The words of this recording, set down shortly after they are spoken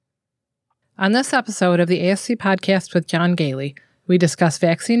On this episode of the ASC Podcast with John Gailey, we discuss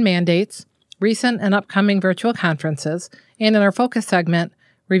vaccine mandates, recent and upcoming virtual conferences, and in our focus segment,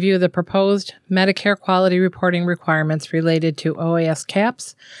 review the proposed Medicare quality reporting requirements related to OAS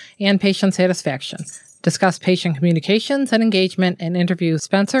caps and patient satisfaction, discuss patient communications and engagement, and interview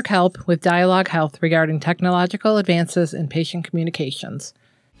Spencer Kelp with Dialogue Health regarding technological advances in patient communications.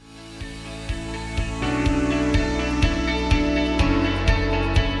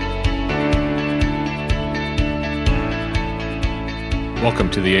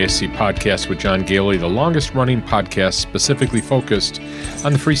 Welcome to the ASC Podcast with John Gailey, the longest-running podcast specifically focused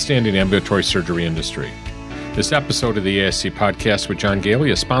on the freestanding ambulatory surgery industry. This episode of the ASC Podcast with John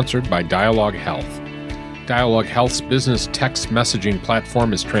Gailey is sponsored by Dialogue Health. Dialogue Health's business text messaging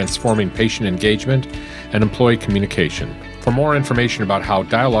platform is transforming patient engagement and employee communication. For more information about how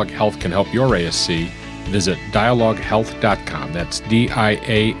Dialogue Health can help your ASC, visit dialoguehealth.com. That's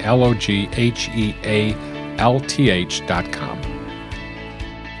dialoguehealth.com.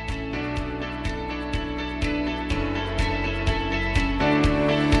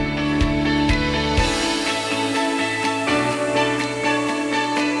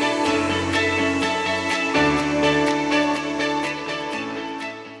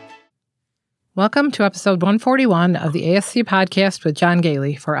 Welcome to episode 141 of the ASC Podcast with John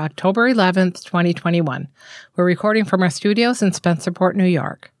Gailey for October 11th, 2021. We're recording from our studios in Spencerport, New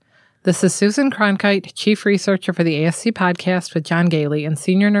York. This is Susan Cronkite, Chief Researcher for the ASC Podcast with John Gailey and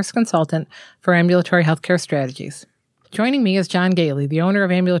Senior Nurse Consultant for Ambulatory Healthcare Strategies. Joining me is John Gailey, the owner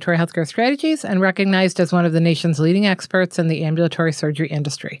of Ambulatory Healthcare Strategies and recognized as one of the nation's leading experts in the ambulatory surgery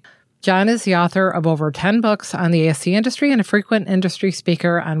industry. John is the author of over 10 books on the ASC industry and a frequent industry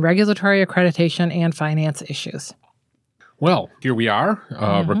speaker on regulatory accreditation and finance issues. Well, here we are,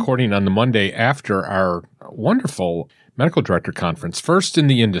 recording on the Monday after our wonderful medical director conference, first in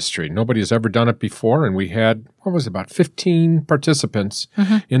the industry. Nobody has ever done it before, and we had, about 15 participants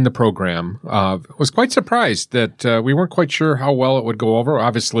in the program. Was quite surprised that we weren't quite sure how well it would go over.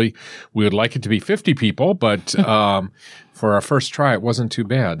 Obviously, we would like it to be 50 people, but for our first try, it wasn't too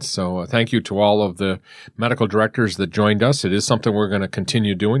bad. So thank you to all of the medical directors that joined us. It is something we're going to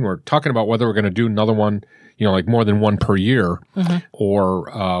continue doing. We're talking about whether we're going to do another one, like more than one per year,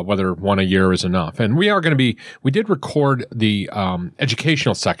 or whether one a year is enough. And we did record the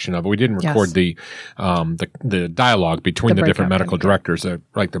educational section of it. We didn't record the dialogue between the different medical directors,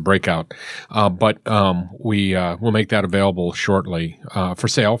 like the breakout. But we'll make that available shortly for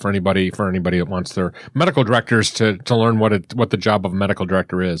sale for anybody that wants their medical directors to learn what the job of a medical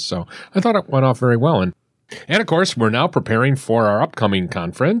director is. So I thought it went off very well. And of course, we're now preparing for our upcoming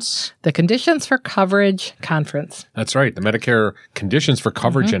conference. The Conditions for Coverage Conference. That's right. The Medicare Conditions for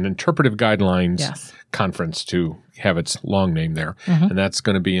Coverage and Interpretive Guidelines Conference, to have its long name there. And that's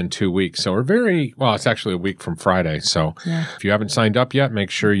going to be in 2 weeks. So it's actually a week from Friday. So if you haven't signed up yet, make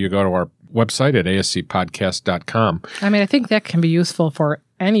sure you go to our website at ascpodcast.com. I think that can be useful for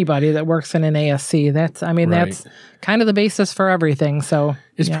anybody that works in an ASC. That's kind of the basis for everything. So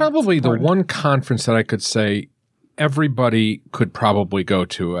it's probably the one conference that I could say everybody could probably go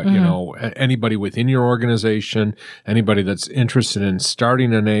to. Anybody within your organization, anybody that's interested in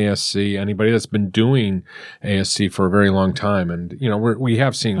starting an ASC, anybody that's been doing ASC for a very long time. And, we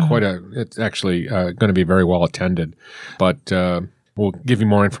have seen it's actually going to be very well attended. But we'll give you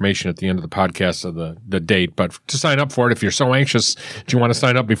more information at the end of the podcast of the date. But to sign up for it, if you're so anxious that you want to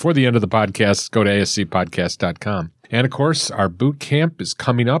sign up before the end of the podcast, go to ascpodcast.com. And, of course, our boot camp is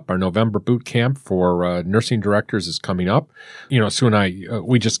coming up. Our November boot camp for nursing directors is coming up. Sue and I,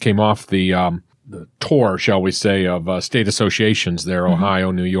 we just came off the tour, shall we say, of state associations there,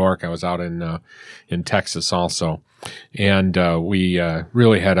 Ohio, New York. I was out in Texas also. And we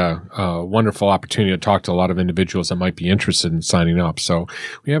really had a wonderful opportunity to talk to a lot of individuals that might be interested in signing up. So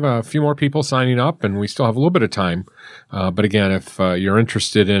we have a few more people signing up, and we still have a little bit of time. But again, if you're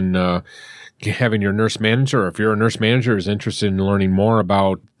interested in having your nurse manager, or if you're a nurse manager is interested in learning more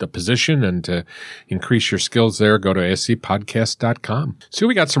about the position and to increase your skills there, go to ascpodcast.com. So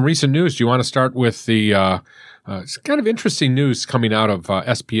we got some recent news. Do you want to start with the it's kind of interesting news coming out of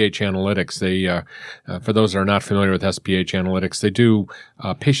SPH Analytics. They, for those that are not familiar with SPH Analytics, they do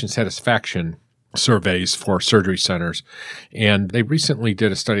patient satisfaction surveys for surgery centers. And they recently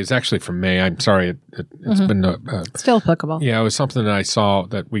did a study. It's actually from May. I'm sorry. It's been still applicable. Yeah, it was something that I saw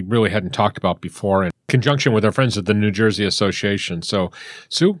that we really hadn't talked about before in conjunction with our friends at the New Jersey Association. So,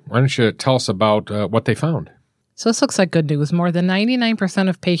 Sue, why don't you tell us about what they found? So this looks like good news. More than 99%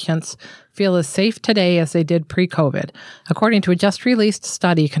 of patients feel as safe today as they did pre-COVID, according to a just-released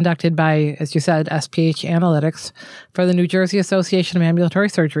study conducted by, as you said, SPH Analytics for the New Jersey Association of Ambulatory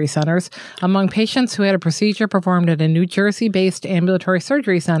Surgery Centers. Among patients who had a procedure performed at a New Jersey-based ambulatory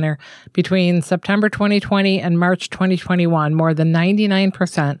surgery center between September 2020 and March 2021, more than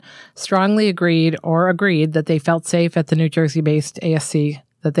 99% strongly agreed that they felt safe at the New Jersey-based ASC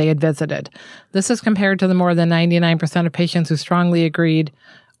that they had visited. This is compared to the more than 99% of patients who strongly agreed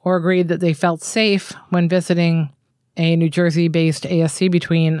that they felt safe when visiting a New Jersey-based ASC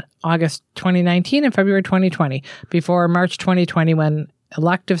between August 2019 and February 2020, before March 2020 when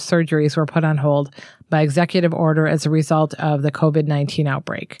elective surgeries were put on hold by executive order as a result of the COVID-19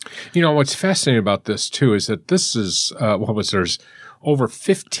 outbreak. You know, what's fascinating about this, too, is that this is, there's over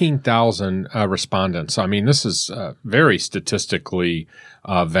 15,000 respondents. I mean, this is very statistically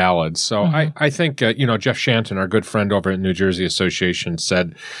valid. So I think, Jeff Shanton, our good friend over at New Jersey Association,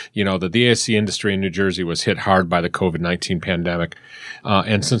 said, that the ASC industry in New Jersey was hit hard by the COVID-19 pandemic.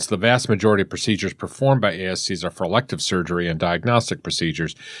 And since the vast majority of procedures performed by ASCs are for elective surgery and diagnostic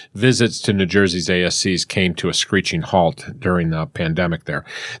procedures, visits to New Jersey's ASCs came to a screeching halt during the pandemic there.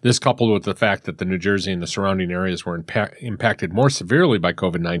 This, coupled with the fact that the New Jersey and the surrounding areas were impacted more severely by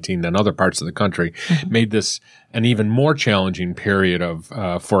COVID-19 than other parts of the country, made this an even more challenging period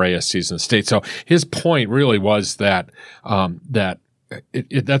for ASCs in the state. So his point really was that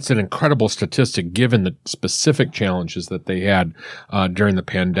that's an incredible statistic given the specific challenges that they had during the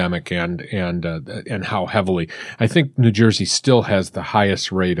pandemic and how heavily. I think New Jersey still has the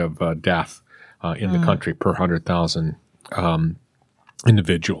highest rate of death in the country per 100,000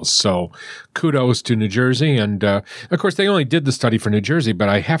 individuals. So kudos to New Jersey. And of course, they only did the study for New Jersey, but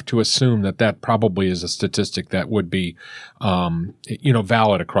I have to assume that probably is a statistic that would be,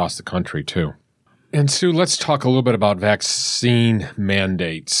 valid across the country too. And Sue, let's talk a little bit about vaccine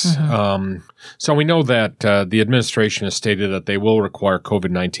mandates. So we know that the administration has stated that they will require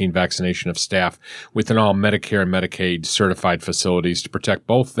COVID-19 vaccination of staff within all Medicare and Medicaid certified facilities to protect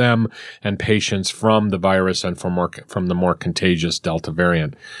both them and patients from the virus and from the more contagious Delta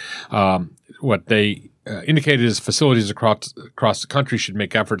variant. What they indicated is facilities across the country should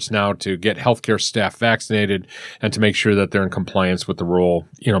make efforts now to get healthcare staff vaccinated and to make sure that they're in compliance with the rule,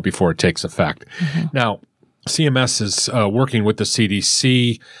 before it takes effect. Now, CMS is working with the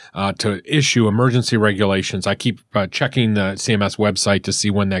CDC to issue emergency regulations. I keep checking the CMS website to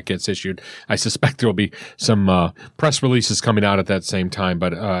see when that gets issued. I suspect there will be some press releases coming out at that same time.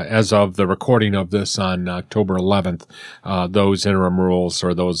 But as of the recording of this on October 11th, those interim rules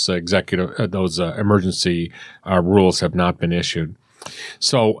or those emergency rules have not been issued.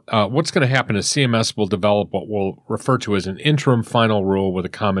 So what's going to happen is CMS will develop what we'll refer to as an interim final rule with a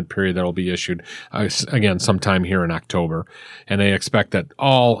comment period that will be issued, again, sometime here in October. And they expect that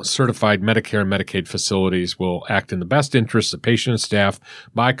all certified Medicare and Medicaid facilities will act in the best interests of patient and staff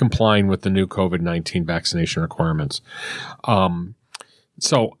by complying with the new COVID-19 vaccination requirements.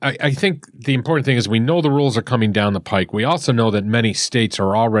 So I think the important thing is we know the rules are coming down the pike. We also know that many states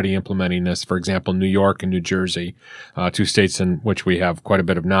are already implementing this. For example, New York and New Jersey, two states in which we have quite a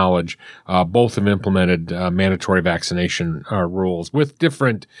bit of knowledge, both have implemented mandatory vaccination rules with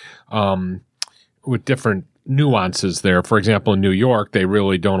different nuances there. For example, in New York, they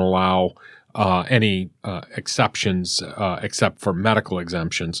really don't allow any exceptions except for medical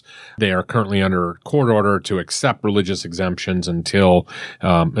exemptions. They are currently under court order to accept religious exemptions until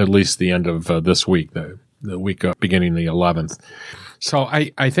at least the end of this week, the week beginning the 11th. So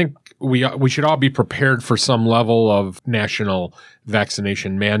I think we should all be prepared for some level of national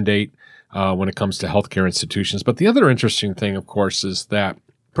vaccination mandate when it comes to healthcare institutions. But the other interesting thing, of course, is that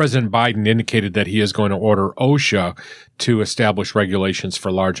President Biden indicated that he is going to order OSHA to establish regulations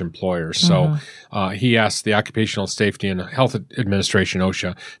for large employers. So he asked the Occupational Safety and Health Administration,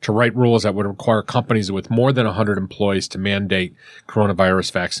 OSHA, to write rules that would require companies with more than 100 employees to mandate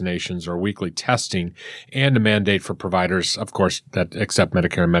coronavirus vaccinations or weekly testing, and a mandate for providers, of course, that accept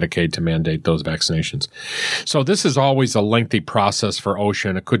Medicare and Medicaid to mandate those vaccinations. So this is always a lengthy process for OSHA,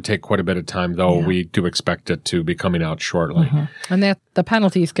 and it could take quite a bit of time, though we do expect it to be coming out shortly. And that the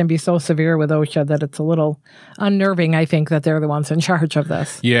penalties can be so severe with OSHA that it's a little unnerving, I think, that they're the ones in charge of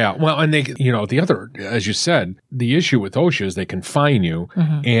this. Yeah. Well, and they, the other, as you said, the issue with OSHA is they can fine you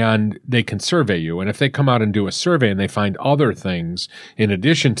and they can survey you. And if they come out and do a survey and they find other things in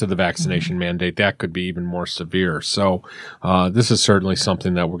addition to the vaccination mandate, that could be even more severe. So this is certainly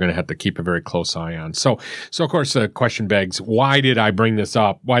something that we're going to have to keep a very close eye on. So of course, the question begs, why did I bring this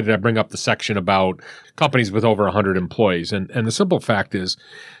up? Why did I bring up the section about companies with over 100 employees? And the simple fact is,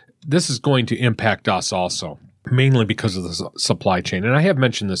 this is going to impact us also. mainly because of the supply chain. And I have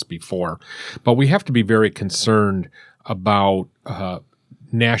mentioned this before, but we have to be very concerned about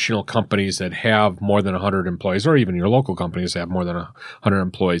national companies that have more than 100 employees, or even your local companies that have more than 100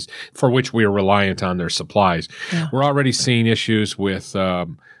 employees, for which we are reliant on their supplies. Yeah. We're already seeing issues with the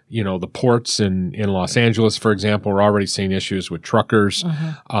ports in Los Angeles, for example. We're already seeing issues with truckers.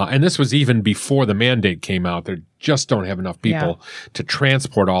 And this was even before the mandate came out. They just don't have enough people to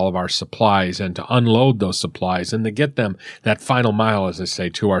transport all of our supplies and to unload those supplies and to get them that final mile, as I say,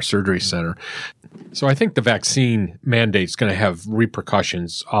 to our surgery center. So I think the vaccine mandate is going to have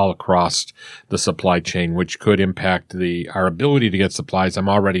repercussions all across the supply chain, which could impact our ability to get supplies. I'm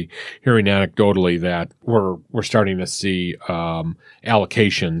already hearing anecdotally that we're starting to see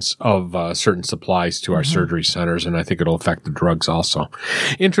allocations of certain supplies to our surgery centers, and I think it'll affect the drugs also.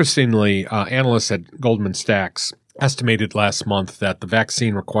 Interestingly, analysts at Goldman Sachs estimated last month that the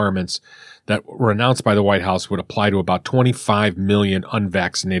vaccine requirements that were announced by the White House would apply to about 25 million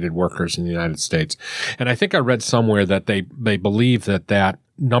unvaccinated workers in the United States. And I think I read somewhere that they believe that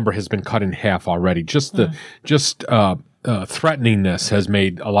number has been cut in half already. Threatening this has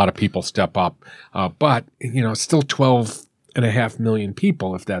made a lot of people step up. But still 12.5 million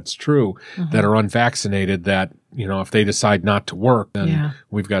people, if that's true, that are unvaccinated, that, if they decide not to work, then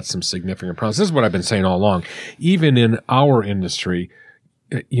we've got some significant problems. This is what I've been saying all along. Even in our industry,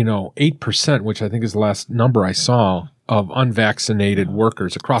 8%, which I think is the last number I saw, of unvaccinated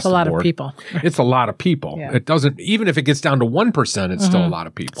workers across the board. It's a lot of people. It's a lot of people. Yeah. It doesn't, even if it gets down to 1%, it's still a lot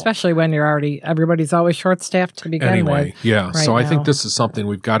of people. Especially when everybody's always short-staffed to begin with. Yeah. Right so now. I think this is something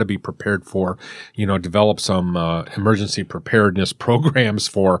we've got to be prepared for, develop some emergency preparedness programs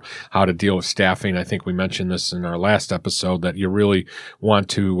for how to deal with staffing. I think we mentioned this in our last episode, that you really want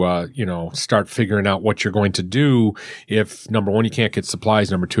to, start figuring out what you're going to do if, number one, you can't get supplies.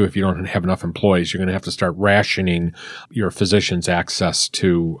 Number two, if you don't have enough employees, you're going to have to start rationing your physician's access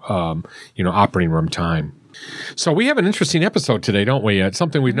to, operating room time. So we have an interesting episode today, don't we? It's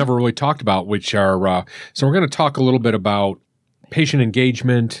something we've never really talked about, which are, so we're going to talk a little bit about patient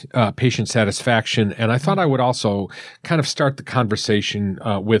engagement, patient satisfaction, and I thought I would also kind of start the conversation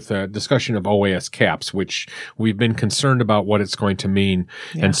with a discussion of OAS CAHPS, which we've been concerned about what it's going to mean.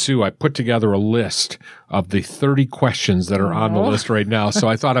 Yeah. And Sue, I put together a list of the 30 questions that are on the list right now, so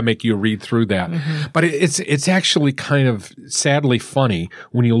I thought I'd make you read through that. But it's actually kind of sadly funny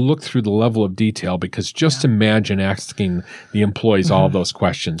when you look through the level of detail, because just imagine asking the employees all of those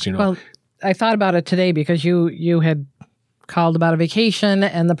questions. Well, I thought about it today because you had called about a vacation,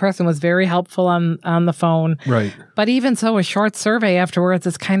 and the person was very helpful on the phone. Right. But even so, a short survey afterwards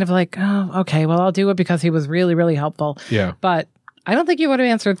is kind of like, oh, okay, well, I'll do it because he was really, really helpful. Yeah. But I don't think you would have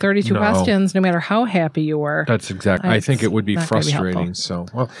answered 32 questions, no matter how happy you were. That's exactly. I think it would be frustrating. So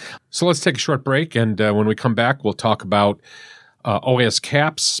let's take a short break, and when we come back, we'll talk about OAS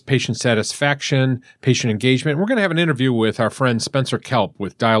CAHPS, patient satisfaction, patient engagement. We're going to have an interview with our friend Spencer Kelp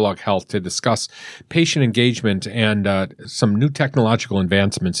with Dialogue Health to discuss patient engagement and some new technological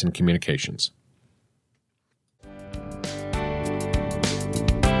advancements in communications.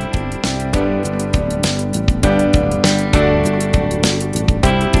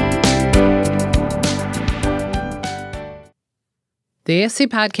 The ASC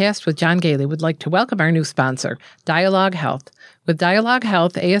Podcast with John Gailey would like to welcome our new sponsor, Dialogue Health. With Dialogue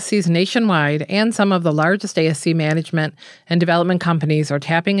Health, ASCs nationwide and some of the largest ASC management and development companies are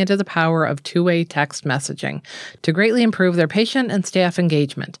tapping into the power of two-way text messaging to greatly improve their patient and staff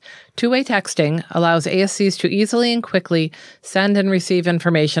engagement. Two-way texting allows ASCs to easily and quickly send and receive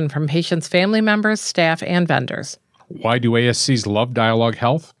information from patients' family members, staff, and vendors. Why do ASCs love Dialogue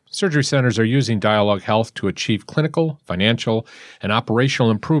Health? Surgery centers are using Dialogue Health to achieve clinical, financial, and operational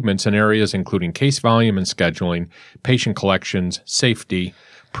improvements in areas including case volume and scheduling, patient collections, safety,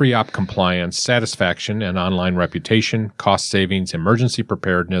 pre-op compliance, satisfaction and online reputation, cost savings, emergency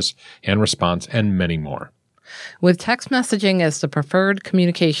preparedness and response, and many more. With text messaging as the preferred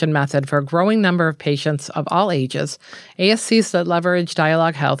communication method for a growing number of patients of all ages, ASCs that leverage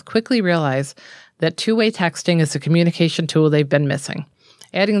Dialogue Health quickly realize that two-way texting is the communication tool they've been missing.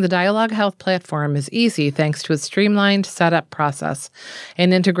 Adding the Dialogue Health platform is easy thanks to its streamlined setup process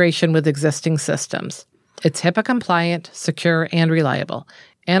and integration with existing systems. It's HIPAA compliant, secure, and reliable.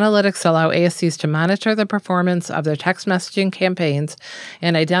 Analytics allow ASCs to monitor the performance of their text messaging campaigns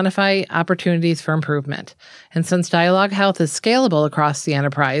and identify opportunities for improvement. And since Dialogue Health is scalable across the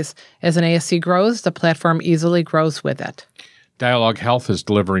enterprise, as an ASC grows, the platform easily grows with it. Dialogue Health is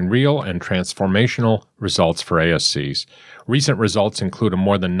delivering real and transformational results for ASCs. Recent results include a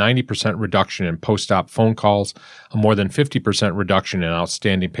more than 90% reduction in post-op phone calls, a more than 50% reduction in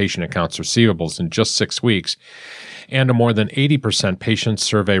outstanding patient accounts receivables in just 6 weeks, and a more than 80% patient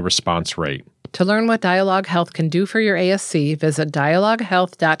survey response rate. To learn what Dialogue Health can do for your ASC, visit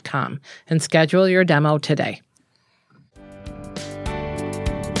dialoguehealth.com and schedule your demo today.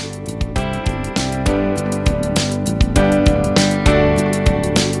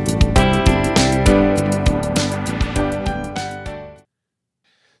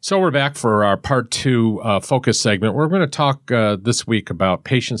 So we're back for our part 2 focus segment. We're going to talk this week about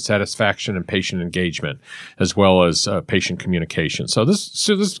patient satisfaction and patient engagement, as well as patient communication. So this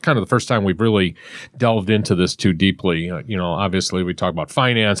is kind of the first time we've really delved into this too deeply. Obviously we talk about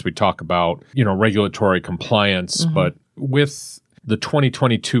finance, we talk about, regulatory compliance, but with the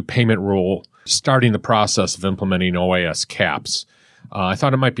 2022 payment rule starting the process of implementing OAS caps, I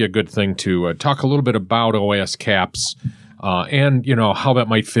thought it might be a good thing to talk a little bit about OAS caps, and how that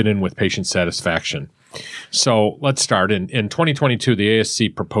might fit in with patient satisfaction. So let's start. In 2022, the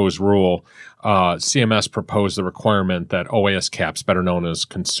ASC proposed rule, CMS proposed the requirement that OAS caps, better known as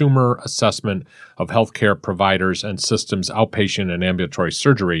Consumer Assessment of Healthcare Providers and Systems Outpatient and Ambulatory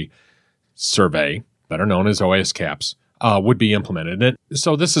Surgery Survey, better known as OAS caps, would be implemented.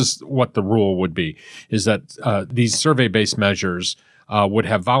 So this is what the rule would be, is that these survey-based measures would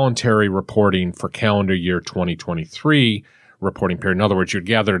have voluntary reporting for calendar year 2023 reporting period. In other words, you'd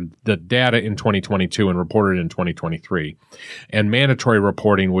gather the data in 2022 and report it in 2023. And mandatory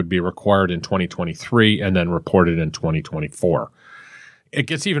reporting would be required in 2023 and then reported in 2024. It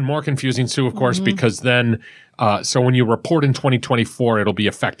gets even more confusing, Sue, of course, because then, so when you report in 2024, it'll be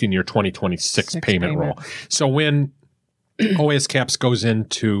affecting your 2026 payment rule. So when OAS caps goes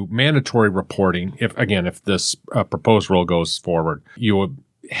into mandatory reporting, if this proposed rule goes forward, you would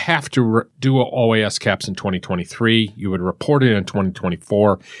have to do OAS caps in 2023. You would report it in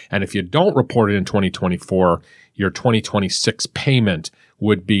 2024. And if you don't report it in 2024, your 2026 payment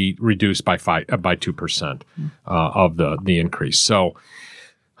would be reduced by 2% of the increase. So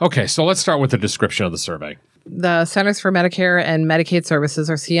let's start with the description of the survey. The Centers for Medicare and Medicaid Services,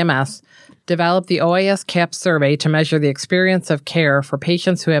 or CMS, developed the OAS CAP survey to measure the experience of care for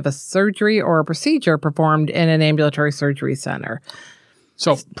patients who have a surgery or a procedure performed in an ambulatory surgery center.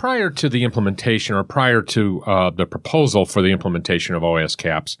 So prior to the implementation, or prior to the proposal for the implementation of OAS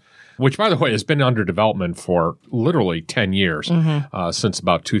caps, which, by the way, has been under development for literally 10 years, since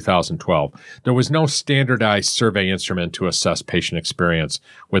about 2012. There was no standardized survey instrument to assess patient experience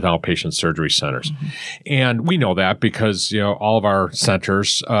with outpatient surgery centers. And we know that because, all of our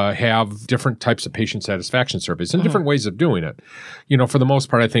centers have different types of patient satisfaction surveys and different ways of doing it. For the most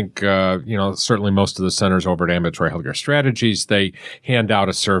part, I think, certainly most of the centers over at Ambulatory Healthcare Strategies, they hand out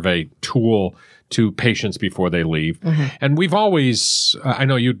a survey tool to patients before they leave. And we've always, I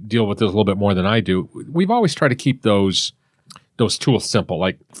know you deal with this a little bit more than I do, we've always tried to keep those tools simple,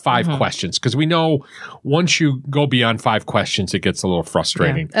 like 5 questions, because we know once you go beyond 5 questions, it gets a little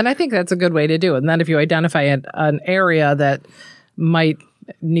frustrating. Yeah. And I think that's a good way to do it. And then if you identify an area that might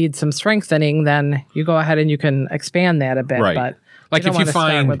need some strengthening, then you go ahead and you can expand that a bit. Right. But like if you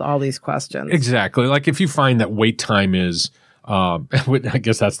find with all these questions. Exactly. Like if you find that wait time is I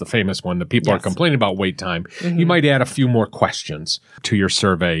guess that's the famous one that people are complaining about wait time. You might add a few more questions to your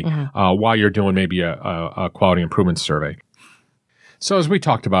survey while you're doing maybe a quality improvement survey. So as we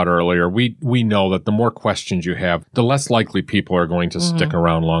talked about earlier, we know that the more questions you have, the less likely people are going to stick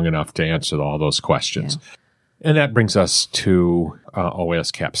around long enough to answer all those questions. Yeah. And that brings us to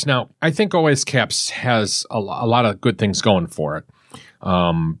OAS caps. Now, I think OAS caps has a lot of good things going for it.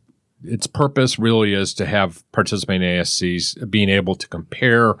 Its purpose really is to have participating ASCs being able to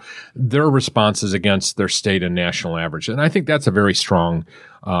compare their responses against their state and national average. And I think that's a very strong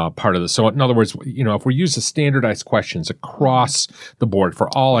part of this. So in other words, if we use the standardized questions across the board for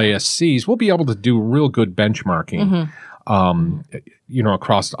all ASCs, we'll be able to do real good benchmarking,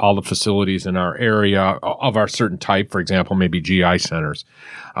 across all the facilities in our area of our certain type, for example, maybe GI centers,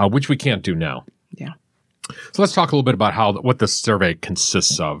 which we can't do now. Yeah. So let's talk a little bit about what the survey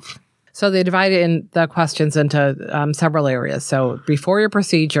consists of. So they divide in the questions into several areas. So before your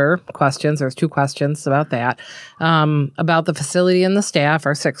procedure questions, there's 2 questions about that. About the facility and the staff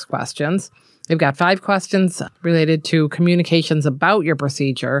are 6 questions. They've got 5 questions related to communications about your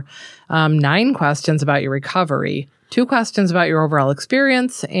procedure, 9 questions about your recovery, 2 questions about your overall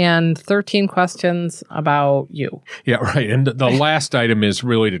experience, and 13 questions about you. Yeah, right. And the last item is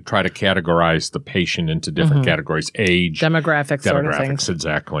really to try to categorize the patient into different categories: age, demographics, sort of things.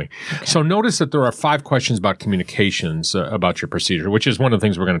 Exactly. Okay. So notice that there are 5 questions about communications about your procedure, which is one of the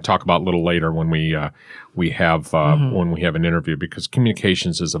things we're going to talk about a little later when we have an interview, because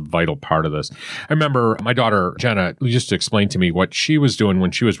communications is a vital part of this. I remember my daughter Jenna used to explain to me what she was doing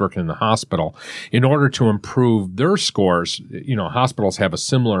when she was working in the hospital in order to improve their scores. Hospitals have a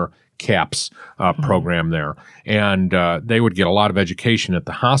similar CAPS program there. And they would get a lot of education at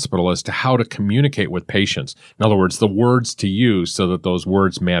the hospital as to how to communicate with patients. In other words, the words to use so that those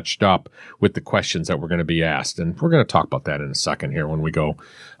words matched up with the questions that were going to be asked. And we're going to talk about that in a second here when we go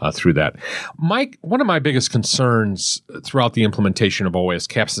through that. One of my biggest concerns throughout the implementation of OAS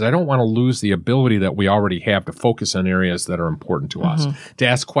CAPS is I don't want to lose the ability that we already have to focus on areas that are important to us, to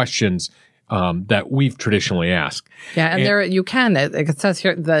ask questions that we've traditionally asked. Yeah, and there you can. It says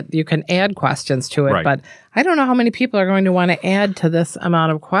here that you can add questions to it, but I don't know how many people are going to want to add to this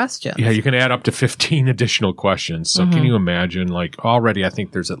amount of questions. Yeah, you can add up to 15 additional questions. So can you imagine, already I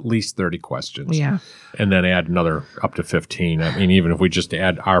think there's at least 30 questions. Yeah. And then add another up to 15. I mean, even if we just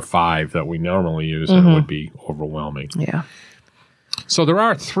add our 5 that we normally use, it would be overwhelming. Yeah. So there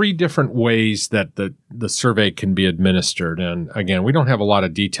are 3 different ways that the survey can be administered. And again, we don't have a lot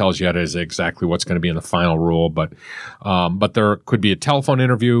of details yet as exactly what's going to be in the final rule, but there could be a telephone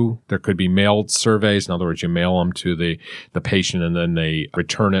interview. There could be mailed surveys. In other words, you mail them to the patient and then they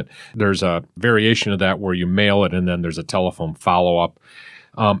return it. There's a variation of that where you mail it and then there's a telephone follow-up.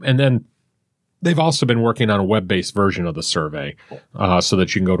 And then they've also been working on a web-based version of the survey so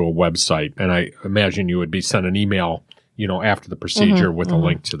that you can go to a website. And I imagine you would be sent an email after the procedure with a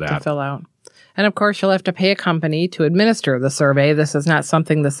link to that. To fill out. And of course, you'll have to pay a company to administer the survey. This is not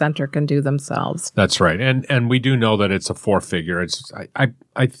something the center can do themselves. That's right. And we do know that it's a 4-figure.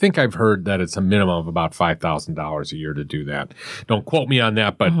 I think I've heard that it's a minimum of about $5,000 a year to do that. Don't quote me on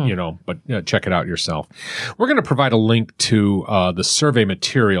that, but check it out yourself. We're going to provide a link to the survey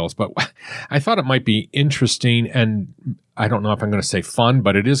materials, but I thought it might be interesting, and I don't know if I'm going to say fun,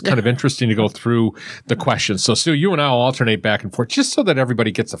 but it is kind of interesting to go through the questions. So, Sue, you and I will alternate back and forth just so that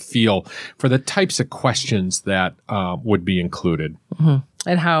everybody gets a feel for the types of questions that would be included.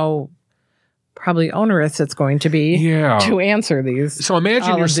 And how probably onerous it's going to be to answer these. So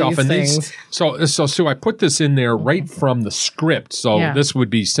imagine yourself in these. So Sue, I put this in there right from the script. So this would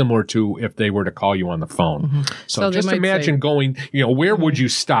be similar to if they were to call you on the phone. So just imagine going, where would you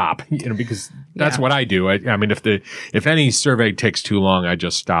stop? Because that's what I do. I mean, if any survey takes too long, I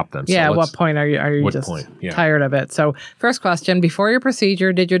just stop them. Yeah. So at what point are you just tired of it? So first question, before your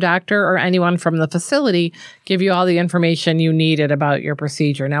procedure, did your doctor or anyone from the facility give you all the information you needed about your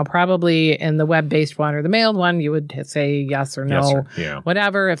procedure? Now, probably in the web-based one or the mailed one, you would say yes or no,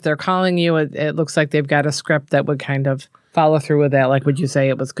 whatever. If they're calling you, it looks like they've got a script that would kind of follow through with that. Like, would you say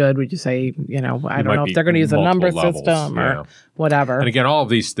it was good? Would you say, I don't know if they're going to use a number system or whatever. And again, all of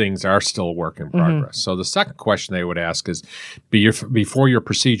these things are still a work in progress. So the second question they would ask is, before your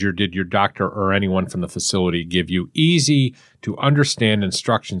procedure, did your doctor or anyone from the facility give you easy to understand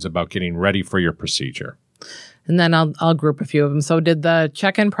instructions about getting ready for your procedure? And then I'll group a few of them. So did the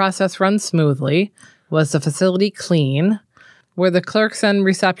check-in process run smoothly? Was the facility clean? Were the clerks and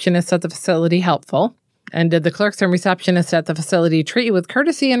receptionists at the facility helpful? And did the clerks and receptionists at the facility treat you with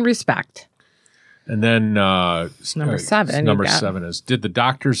courtesy and respect? And then number 7. Number 7 is, did the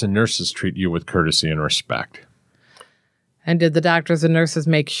doctors and nurses treat you with courtesy and respect? And did the doctors and nurses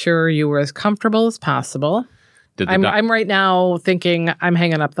make sure you were as comfortable as possible? I'm right now thinking I'm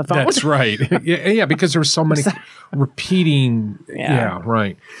hanging up the phone. That's right. Yeah, because there were so many repeating. Yeah,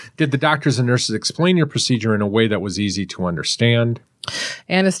 right. Did the doctors and nurses explain your procedure in a way that was easy to understand?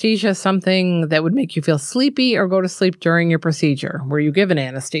 Anesthesia is something that would make you feel sleepy or go to sleep during your procedure. Were you given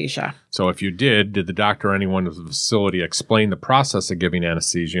anesthesia? So if you did the doctor or anyone at the facility explain the process of giving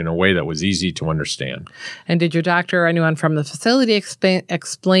anesthesia in a way that was easy to understand? And did your doctor or anyone from the facility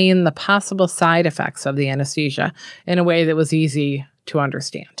explain the possible side effects of the anesthesia in a way that was easy to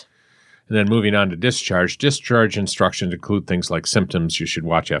understand? And then moving on to discharge. Discharge instructions include things like symptoms you should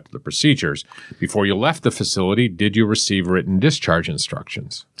watch after the procedures. Before you left the facility, did you receive written discharge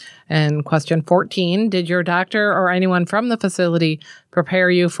instructions? And question 14, did your doctor or anyone from the facility prepare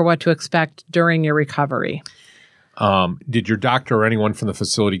you for what to expect during your recovery? Did your doctor or anyone from the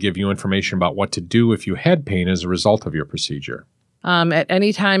facility give you information about what to do if you had pain as a result of your procedure? At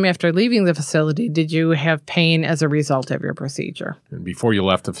any time after leaving the facility, did you have pain as a result of your procedure? And before you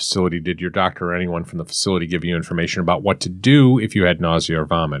left the facility, did your doctor or anyone from the facility give you information about what to do if you had nausea or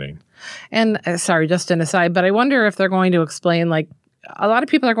vomiting? And sorry, just an aside, but I wonder if they're going to explain, like, a lot of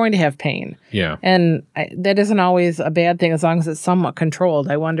people are going to have pain. Yeah. And that isn't always a bad thing as long as it's somewhat controlled.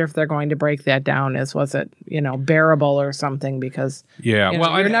 I wonder if they're going to break that down as, was it, bearable or something, because yeah,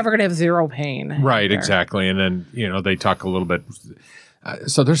 you're never going to have zero pain. Right, exactly. And then, they talk a little bit.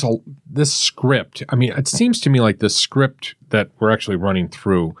 So there's this script. I mean, it seems to me like the script that we're actually running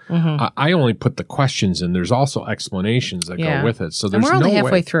through, I only put the questions in. There's also explanations that go with it. So there's we're only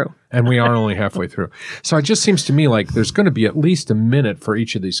halfway through. And we are only halfway through. So it just seems to me like there's going to be at least a minute for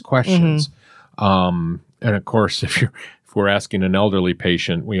each of these questions. And of course, if we're asking an elderly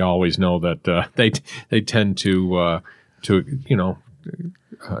patient, we always know that they tend to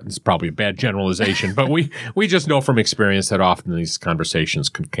it's probably a bad generalization, but we just know from experience that often these conversations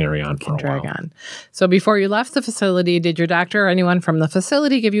can carry on for a while. Drag on. So before you left the facility, did your doctor or anyone from the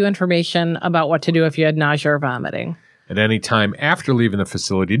facility give you information about what to do if you had nausea or vomiting? At any time after leaving the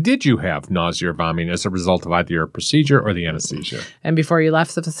facility, did you have nausea or vomiting as a result of either your procedure or the anesthesia? And before you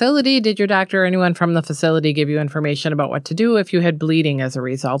left the facility, did your doctor or anyone from the facility give you information about what to do if you had bleeding as a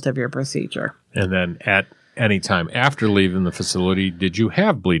result of your procedure? And then at any time after leaving the facility, did you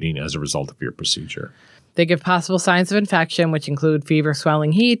have bleeding as a result of your procedure? They give possible signs of infection, which include fever,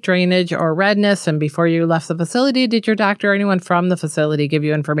 swelling, heat, drainage, or redness. And before you left the facility, did your doctor or anyone from the facility give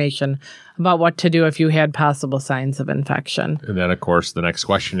you information about what to do if you had possible signs of infection? And then, of course, the next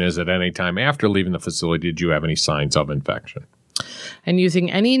question is, at any time after leaving the facility, did you have any signs of infection? And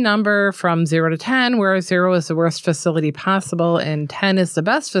using any number from 0 to 10, where 0 is the worst facility possible and 10 is the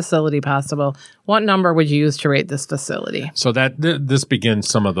best facility possible, what number would you use to rate this facility? So that this begins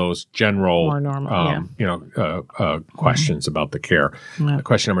some of those general, more normal, questions about the care. Yeah.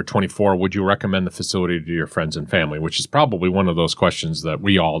 Question number 24, would you recommend the facility to your friends and family? Which is probably one of those questions that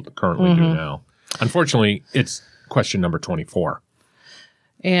we all currently do now. Unfortunately, it's question number 24.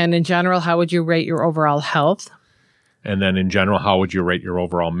 And in general, how would you rate your overall health? And then in general, how would you rate your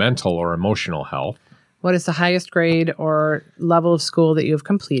overall mental or emotional health? What is the highest grade or level of school that you have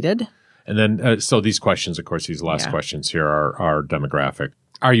completed? And then, so these questions, of course, these last questions here are demographic.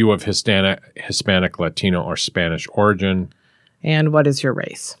 Are you of Hispanic, Latino, or Spanish origin? And what is your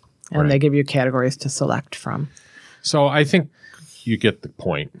race? And they give you categories to select from. So I think you get the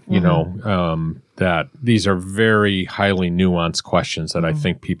point, that these are very highly nuanced questions that I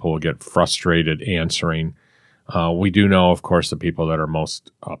think people will get frustrated answering. We do know, of course, the people that are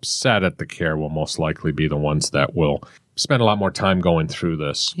most upset at the care will most likely be the ones that will spend a lot more time going through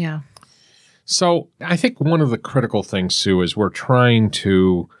this. Yeah. So I think one of the critical things, Sue, is we're trying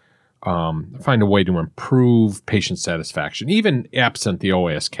to find a way to improve patient satisfaction, even absent the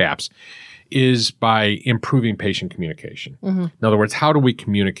OAS caps, is by improving patient communication. In other words, how do we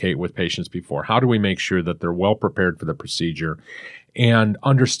communicate with patients before? How do we make sure that they're well prepared for the procedure and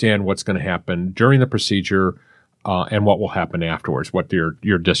understand what's going to happen during the procedure and what will happen afterwards, what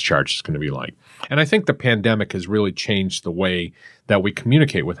your discharge is going to be like. And I think the pandemic has really changed the way that we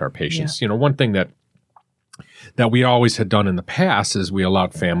communicate with our patients. Yeah. One thing that we always had done in the past is we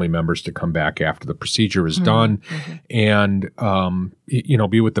allowed family members to come back after the procedure is done and,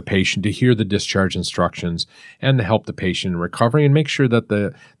 be with the patient to hear the discharge instructions and to help the patient in recovery and make sure that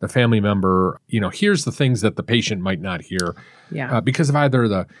the family member, hears the things that the patient might not hear. Yeah. Because of either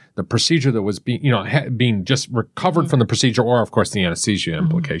the procedure that was being just recovered from the procedure or, of course, the anesthesia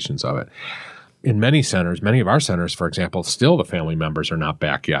implications of it. In many of our centers, for example, still the family members are not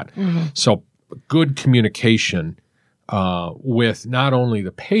back yet. So good communication with not only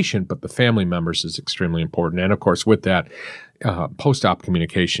the patient but the family members is extremely important. And, of course, with that, post-op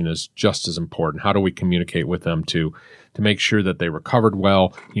communication is just as important. How do we communicate with them to make sure that they recovered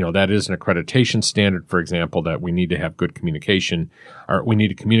well? That is an accreditation standard, for example, that we need to have good communication, or we need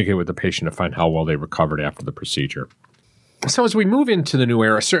to communicate with the patient to find how well they recovered after the procedure. So as we move into the new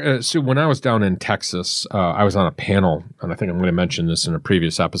era, Sue, when I was down in Texas, I was on a panel, and I think I'm going to mention this in a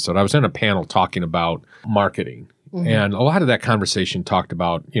previous episode. I was in a panel talking about marketing. And a lot of that conversation talked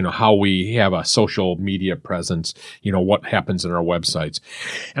about, how we have a social media presence, what happens in our websites.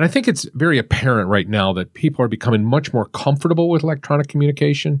 And I think it's very apparent right now that people are becoming much more comfortable with electronic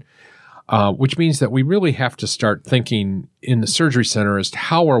communication, which means that we really have to start thinking in the surgery center as to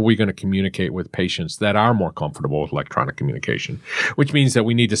how are we going to communicate with patients that are more comfortable with electronic communication, which means that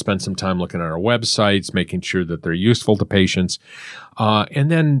we need to spend some time looking at our websites, making sure that they're useful to patients, and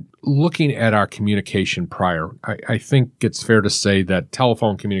then looking at our communication prior. I think it's fair to say that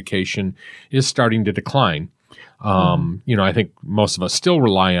telephone communication is starting to decline. I think most of us still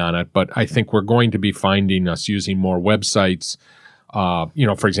rely on it, but I think we're going to be finding us using more websites,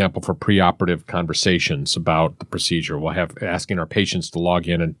 for example, for preoperative conversations about the procedure. We'll have asking our patients to log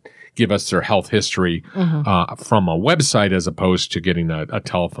in and give us their health history from a website as opposed to getting a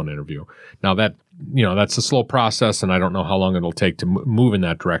telephone interview. Now that's a slow process, and I don't know how long it'll take to move in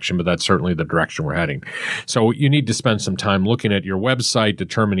that direction, but that's certainly the direction we're heading. So you need to spend some time looking at your website,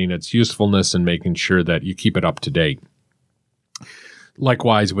 determining its usefulness, and making sure that you keep it up to date.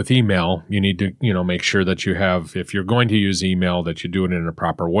 Likewise, with email, you need to, make sure that you have, if you're going to use email, that you do it in a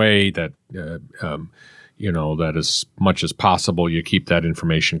proper way, that that as much as possible, you keep that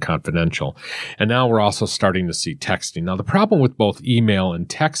information confidential. And now we're also starting to see texting. Now, the problem with both email and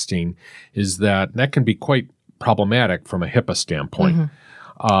texting is that can be quite problematic from a HIPAA standpoint.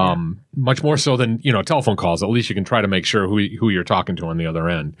 Much more so than, telephone calls. At least you can try to make sure who you're talking to on the other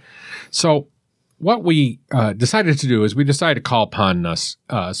end. So what we decided to do is we decided to call upon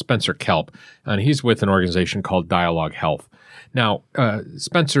Spencer Kelp, and he's with an organization called Dialogue Health. Now,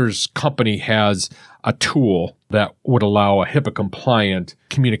 Spencer's company has a tool that would allow a HIPAA-compliant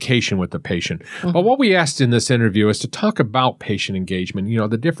communication with the patient. But what we asked in this interview is to talk about patient engagement,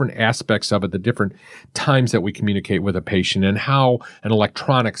 the different aspects of it, the different times that we communicate with a patient, and how an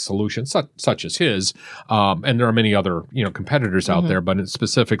electronic solution such as his, and there are many other, competitors out there, but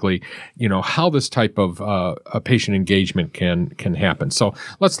specifically, how this type of a patient engagement can happen. So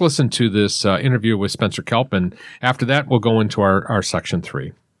let's listen to this interview with Spencer Kelp, and after that, we'll go into our section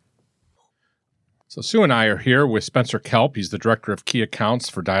 3. So Sue and I are here with Spencer Kelp. He's the Director of Key Accounts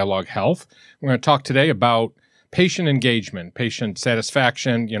for Dialogue Health. We're going to talk today about patient engagement, patient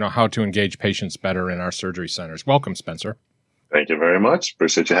satisfaction, how to engage patients better in our surgery centers. Welcome, Spencer. Thank you very much.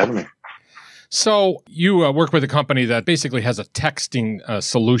 Appreciate you having me. So you work with a company that basically has a texting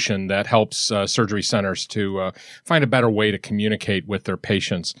solution that helps surgery centers to find a better way to communicate with their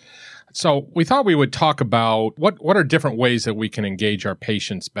patients. So we thought we would talk about what are different ways that we can engage our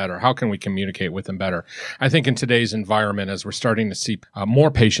patients better? How can we communicate with them better? I think in today's environment, as we're starting to see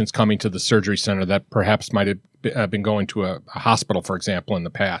more patients coming to the surgery center that perhaps might have been going to a hospital, for example, in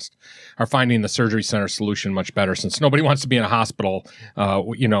the past, are finding the surgery center solution much better, since nobody wants to be in a hospital,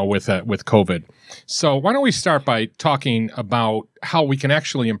 with COVID. So why don't we start by talking about how we can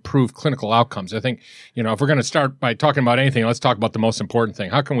actually improve clinical outcomes? I think, if we're going to start by talking about anything, let's talk about the most important thing.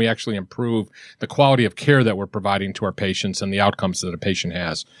 How can we actually improve the quality of care that we're providing to our patients and the outcomes that a patient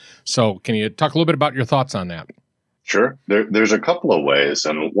has? So can you talk a little bit about your thoughts on that? Sure. There's a couple of ways.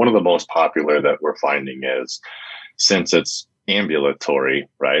 And one of the most popular that we're finding is, since it's ambulatory,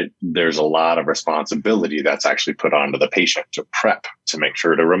 right, there's a lot of responsibility that's actually put onto the patient to prep, to make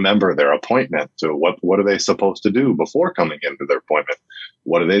sure to remember their appointment. So what are they supposed to do before coming into their appointment?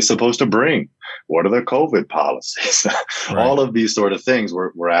 What are they supposed to bring? What are their COVID policies? Right. All of these sort of things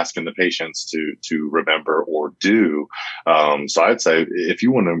we're asking the patients to remember or do. So I'd say if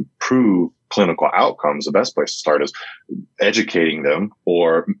you want to improve clinical outcomes, the best place to start is educating them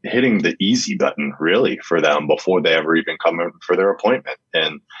or hitting the easy button really for them before they ever even come in for their appointment.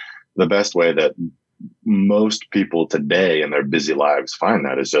 And the best way that most people today in their busy lives find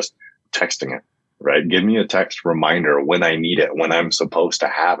that is just texting it, right? Give me a text reminder when I need it, when I'm supposed to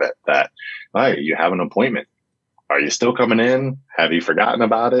have it, that, hey, you have an appointment. Are you still coming in? Have you forgotten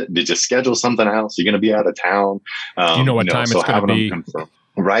about it? Did you schedule something else? You're going to be out of town. Do you know what time it's going to be?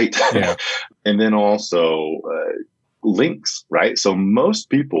 Right. Yeah. And then also links, right? So most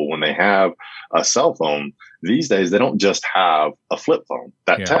people, when they have a cell phone these days, they don't just have a flip phone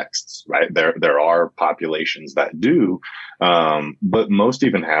that texts, right? There are populations that do, but most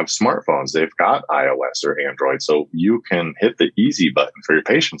even have smartphones. They've got iOS or Android. So you can hit the easy button for your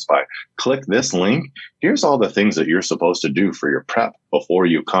patients by click this link. Here's all the things that you're supposed to do for your prep before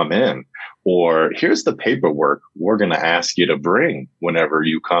you come in. Or here's the paperwork we're going to ask you to bring whenever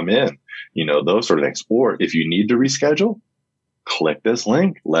you come in, those sort of things. Or if you need to reschedule, click this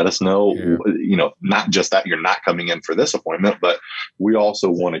link. Let us know, not just that you're not coming in for this appointment, but we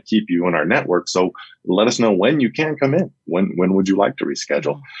also want to keep you in our network. So let us know when you can come in. When would you like to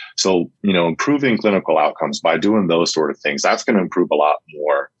reschedule? So, improving clinical outcomes by doing those sort of things, that's going to improve a lot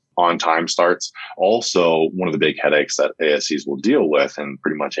more on-time starts. Also, one of the big headaches that ASCs will deal with, and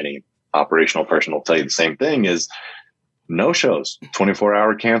pretty much any operational person will tell you the same thing, is no-shows,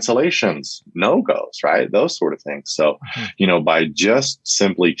 24-hour cancellations, no-goes, right? Those sort of things. So, by just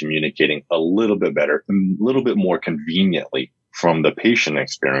simply communicating a little bit better, a little bit more conveniently from the patient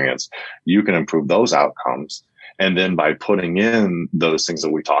experience, you can improve those outcomes. And then by putting in those things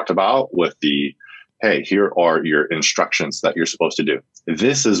that we talked about with the, hey, here are your instructions that you're supposed to do.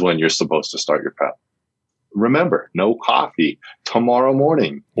 This is when you're supposed to start your prep. remember, no coffee tomorrow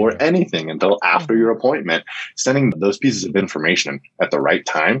morning or anything until after your appointment. Sending those pieces of information at the right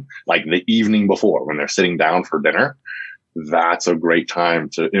time, like the evening before when they're sitting down for dinner, that's a great time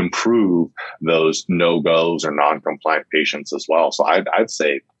to improve those no-goes or non-compliant patients as well. So I'd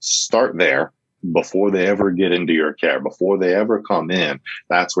say start there before they ever get into your care, before they ever come in.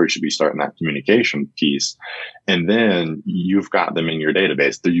 That's where you should be starting that communication piece. And then you've got them in your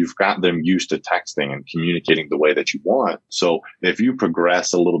database. You've got them used to texting and communicating the way that you want. So if you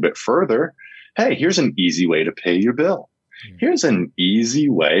progress a little bit further, hey, here's an easy way to pay your bill. Here's an easy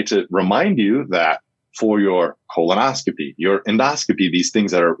way to remind you that for your colonoscopy, your endoscopy, these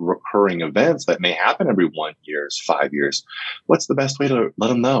things that are recurring events that may happen every 1 year, 5 years, what's the best way to let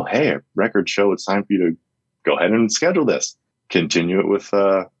them know? Hey, records show it's time for you to go ahead and schedule this. Continue it with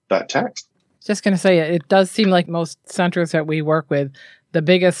that text. Just going to say, it does seem like most centers that we work with, the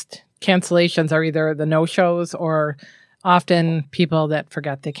biggest cancellations are either the no-shows or often people that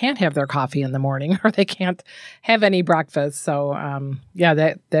forget they can't have their coffee in the morning or they can't have any breakfast. So,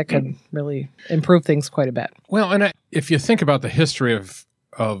 that could really improve things quite a bit. Well, and if you think about the history of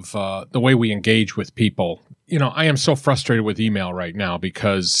the way we engage with people, I am so frustrated with email right now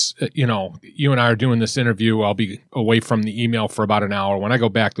because, you and I are doing this interview. I'll be away from the email for about an hour. When I go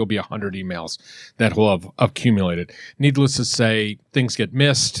back, there'll be 100 emails that will have accumulated. Needless to say, things get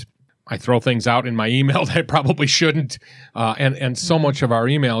missed. I throw things out in my email that I probably shouldn't. And so much of our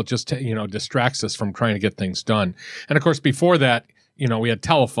email just, distracts us from trying to get things done. And of course, before that, we had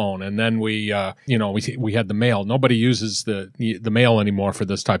telephone, and then we had the mail. Nobody uses the mail anymore for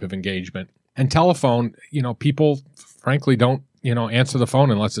this type of engagement. And telephone, people frankly don't, answer the phone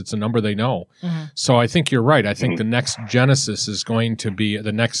unless it's a number they know. Mm-hmm. So I think you're right. I think the next genesis is going to be,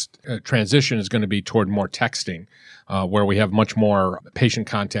 the next transition is going to be toward more texting, where we have much more patient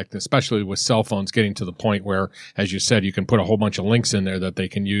contact, especially with cell phones getting to the point where, as you said, you can put a whole bunch of links in there that they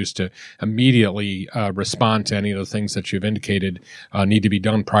can use to immediately respond to any of the things that you've indicated need to be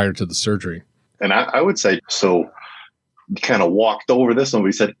done prior to the surgery. And I would say, so kind of walked over this and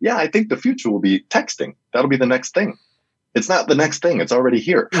we said, yeah, I think the future will be texting. That'll be the next thing. It's not the next thing. It's already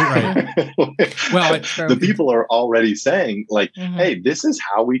here. Right. Well, the people are already saying hey, this is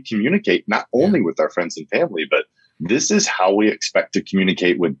how we communicate, not only with our friends and family, but this is how we expect to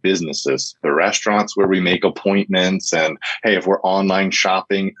communicate with businesses, the restaurants where we make appointments. And hey, if we're online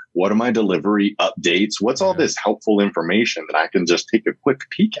shopping, what are my delivery updates? What's all this helpful information that I can just take a quick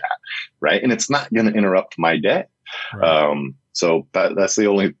peek at? Right. And it's not going to interrupt my day. Right. So that's the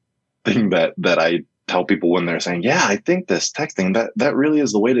only thing that I tell people when they're saying, yeah, I think this texting, that really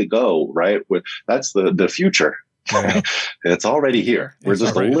is the way to go, right? That's the future. Yeah. It's already here. We're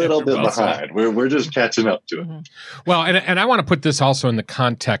just a little bit behind. We're just catching up to it. Well, and I want to put this also in the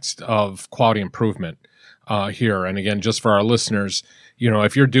context of quality improvement here. And again, just for our listeners,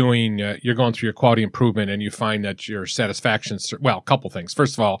 if you're going through your quality improvement and you find that your satisfaction, well, a couple things.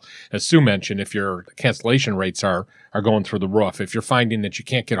 First of all, as Sue mentioned, if your cancellation rates are going through the roof, if you're finding that you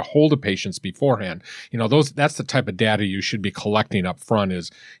can't get a hold of patients beforehand, that's the type of data you should be collecting up front is,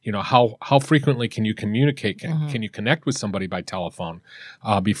 how frequently can you communicate? Can you connect with somebody by telephone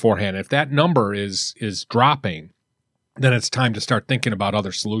beforehand? If that number is dropping, then it's time to start thinking about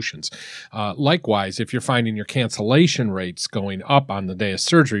other solutions. Likewise, if you're finding your cancellation rates going up on the day of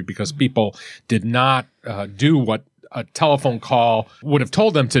surgery because people did not do what a telephone call would have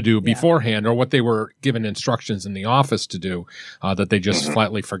told them to do beforehand, or what they were given instructions in the office to do that they just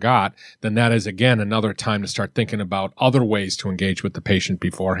flatly forgot, then that is, again, another time to start thinking about other ways to engage with the patient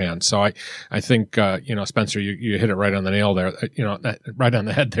beforehand. So I think, Spencer, you hit it right on the nail there, right on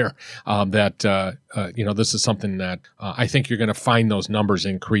the head there, this is something that I think you're going to find those numbers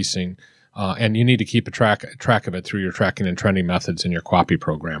increasing. And you need to keep a track of it through your tracking and trending methods in your QAPI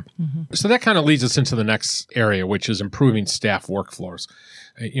program. Mm-hmm. So that kind of leads us into the next area, which is improving staff workflows.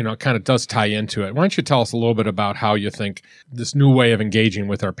 It kind of does tie into it. Why don't you tell us a little bit about how you think this new way of engaging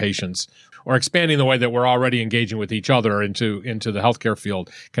with our patients, or expanding the way that we're already engaging with each other into the healthcare field,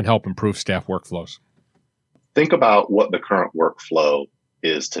 can help improve staff workflows? Think about what the current workflow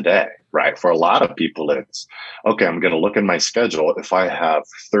is today, right? For a lot of people, it's, okay, I'm going to look in my schedule. If I have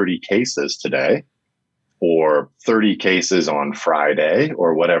 30 cases today or 30 cases on Friday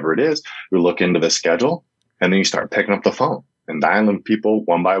or whatever it is, you look into the schedule and then you start picking up the phone and dialing people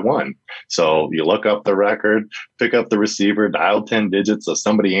one by one. So you look up the record, pick up the receiver, dial 10 digits so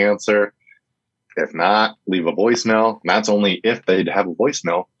somebody answer. If not, leave a voicemail. And that's only if they'd have a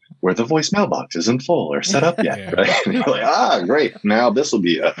voicemail where the voicemail box isn't full or set up yet, right? And you're like, great. Now this will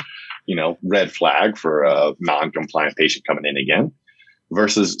be a, red flag for a non-compliant patient coming in again.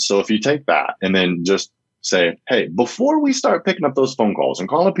 Versus, so if you take that and then just say, hey, before we start picking up those phone calls and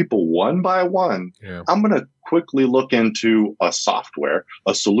calling people one by one, I'm going to quickly look into a software,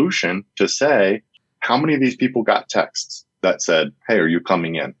 a solution to say, how many of these people got texts that said, hey, are you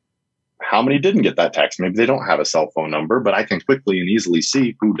coming in? How many didn't get that text? Maybe they don't have a cell phone number, but I can quickly and easily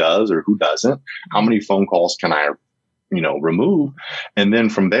see who does or who doesn't. How many phone calls can I, remove? And then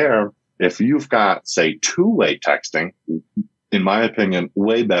from there, if you've got, say, two-way texting, in my opinion,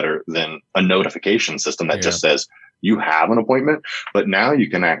 way better than a notification system that just says you have an appointment. But now you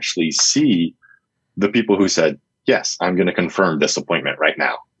can actually see the people who said, yes, I'm going to confirm this appointment right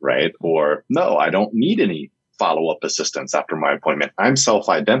now, right? Or no, I don't need any follow-up assistance after my appointment. I'm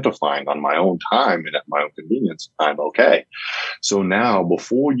self-identifying on my own time and at my own convenience. I'm okay. So now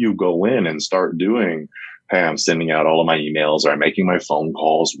before you go in and start doing, hey, I'm sending out all of my emails or I'm making my phone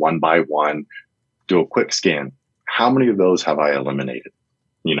calls one by one, do a quick scan. How many of those have I eliminated?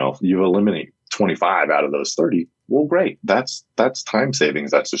 If you eliminate 25 out of those 30, well, great. That's time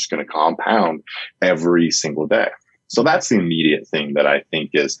savings. That's just going to compound every single day. So that's the immediate thing that I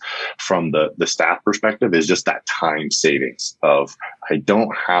think is from the staff perspective is just that time savings of I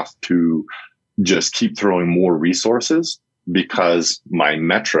don't have to just keep throwing more resources because my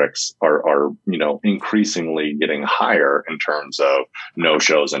metrics are increasingly getting higher in terms of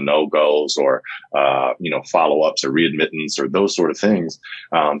no-shows and no-goes or, follow-ups or readmittance or those sort of things.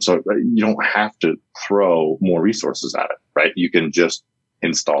 So you don't have to throw more resources at it, right? You can just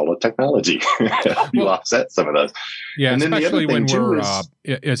install a technology. You offset some of those. Yeah, and especially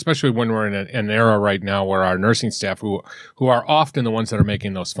when we're in an era right now where our nursing staff who are often the ones that are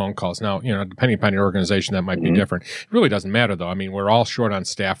making those phone calls. Now, depending upon your organization, that might be different. It really doesn't matter, though. I mean, we're all short on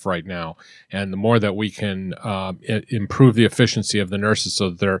staff right now, and the more that we can improve the efficiency of the nurses, so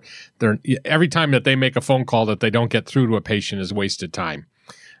they're every time that they make a phone call that they don't get through to a patient is wasted time.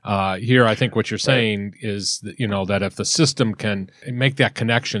 Here, I think what you're saying is that, that if the system can make that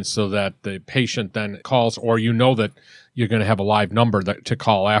connection so that the patient then calls, or that you're going to have a live number to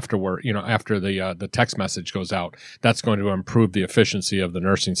call afterward, after the text message goes out, that's going to improve the efficiency of the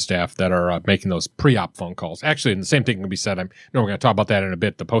nursing staff that are making those pre-op phone calls. Actually, and the same thing can be said. I know we're going to talk about that in a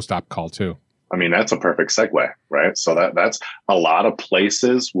bit, the post-op call too. I mean, that's a perfect segue, right? So that's a lot of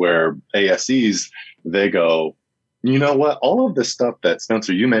places where ASCs, they go, you know what? All of this stuff that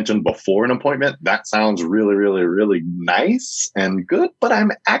Spencer, you mentioned before an appointment, that sounds really, really, really nice and good, but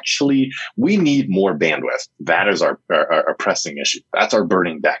we need more bandwidth. That is our pressing issue. That's our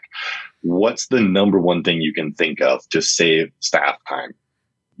burning deck. What's the number one thing you can think of to save staff time?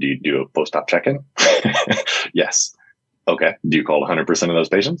 Do you do a post-op check-in? Yes. Okay. Do you call 100% of those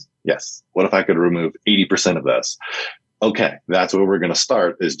patients? Yes. What if I could remove 80% of those? Okay, that's where we're going to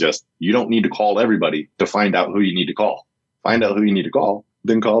start is just, you don't need to call everybody to find out who you need to call. Find out who you need to call,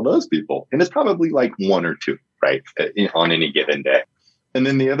 then call those people. And it's probably like one or two, right, on any given day. And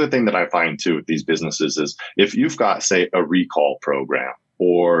then the other thing that I find too with these businesses is if you've got, say, a recall program,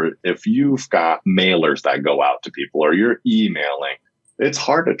 or if you've got mailers that go out to people, or you're emailing, it's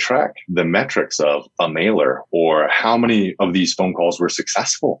hard to track the metrics of a mailer or how many of these phone calls were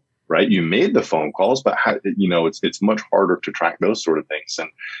successful. Right? You made the phone calls, but it's much harder to track those sort of things. And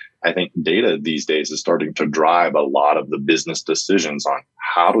I think data these days is starting to drive a lot of the business decisions on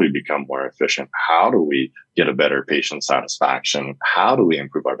how do we become more efficient? How do we get a better patient satisfaction? How do we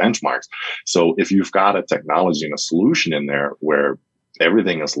improve our benchmarks? So if you've got a technology and a solution in there where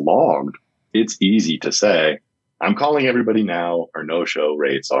everything is logged, it's easy to say, I'm calling everybody now, our no-show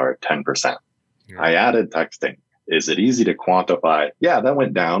rates are 10%. Yeah. I added texting. Is it easy to quantify? Yeah, that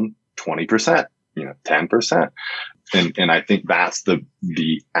went down 20%, 10%. And I think that's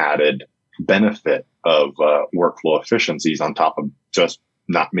the added benefit of workflow efficiencies on top of just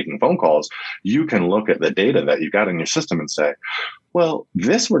not making phone calls. You can look at the data that you've got in your system and say, well,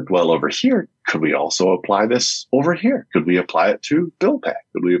 this worked well over here. Could we also apply this over here? Could we apply it to bill pay?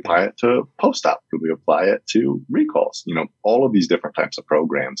 Could we apply it to post-op? Could we apply it to recalls? All of these different types of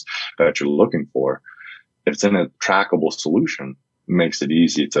programs that you're looking for. If it's in a trackable solution, it makes it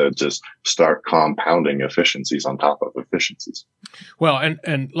easy to just start compounding efficiencies on top of efficiencies. Well,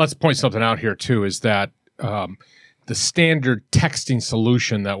 and let's point something out here too, is that the standard texting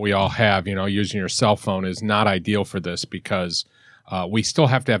solution that we all have, using your cell phone is not ideal for this because we still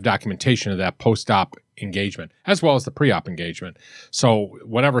have to have documentation of that post-op engagement as well as the pre-op engagement. So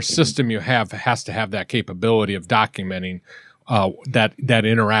whatever system you have has to have that capability of documenting that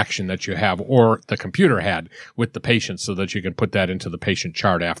interaction that you have or the computer had with the patient so that you can put that into the patient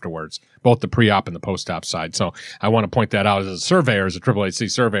chart afterwards, both the pre-op and the post-op side. So I want to point that out as a surveyor, as a AAAC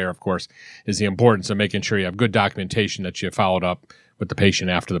surveyor, of course, is the importance of making sure you have good documentation that you followed up with the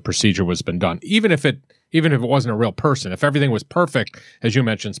patient after the procedure was been done. Even if it even if it wasn't a real person. If everything was perfect, as you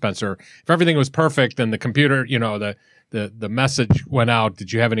mentioned, Spencer, if everything was perfect, then the computer, the message went out,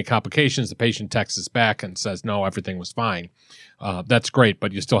 did you have any complications? The patient texts us back and says, no, everything was fine. That's great,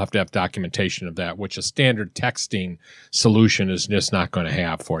 but you still have to have documentation of that, which a standard texting solution is just not going to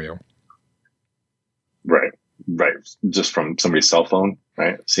have for you. Right. Just from somebody's cell phone,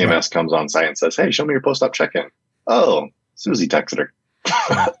 right? CMS comes on site and says, hey, show me your post-op check-in. Oh, Susie texted her.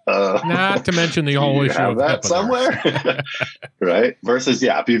 Not to mention the whole issue of that somewhere, right? Versus,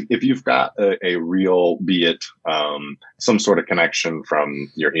 if you've got a real, be it some sort of connection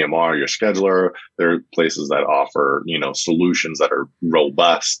from your EMR, your scheduler, there are places that offer, solutions that are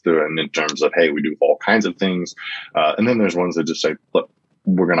robust and in terms of, hey, we do all kinds of things. And then there's ones that just say, look,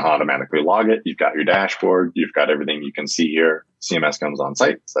 we're going to automatically log it. You've got your dashboard. You've got everything you can see here. CMS comes on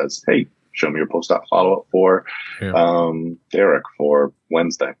site, says, hey, show me your post-op follow-up for Derek for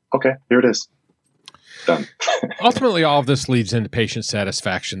Wednesday. Okay, here it is. Done. Ultimately, all of this leads into patient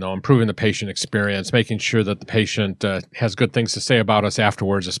satisfaction, though, improving the patient experience, making sure that the patient has good things to say about us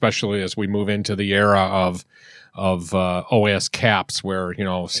afterwards, especially as we move into the era of OAS caps, where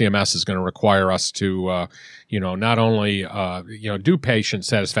CMS is going to require us to not only do patient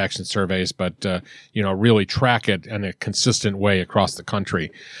satisfaction surveys, but really track it in a consistent way across the country.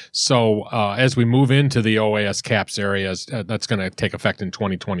 So as we move into the OAS caps areas, that's going to take effect in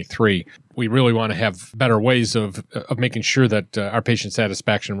 2023. We really want to have better ways of making sure that our patient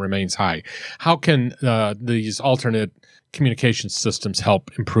satisfaction remains high. How can these alternate communication systems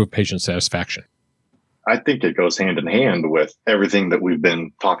help improve patient satisfaction? I think it goes hand in hand with everything that we've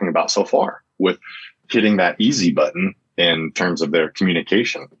been talking about so far, with hitting that easy button in terms of their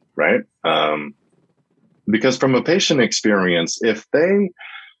communication, right? Because from a patient experience, if they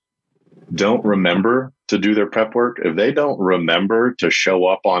don't remember to do their prep work, if they don't remember to show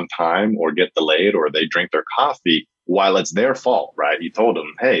up on time or get delayed, or they drink their coffee, while it's their fault, right? You told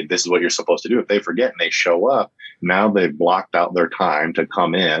them, hey, this is what you're supposed to do. If they forget and they show up, now they've blocked out their time to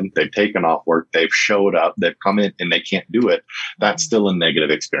come in. They've taken off work. They've showed up. They've come in and they can't do it. That's still a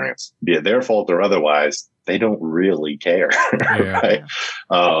negative experience, be it their fault or otherwise. They don't really care, right?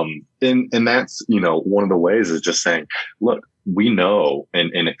 And that's, one of the ways is just saying, look, we know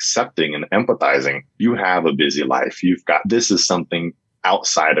and accepting and empathizing, you have a busy life. This is something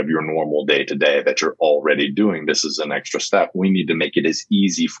outside of your normal day to day that you're already doing. This is an extra step. We need to make it as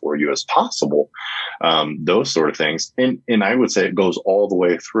easy for you as possible. Those sort of things. And I would say it goes all the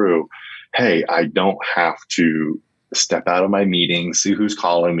way through. Hey, I don't have to step out of my meeting, see who's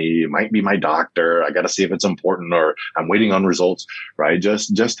calling me. It might be my doctor. I got to see if it's important, or I'm waiting on results, right?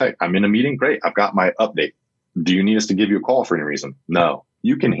 Just hey, I'm in a meeting. Great. I've got my update. Do you need us to give you a call for any reason? No,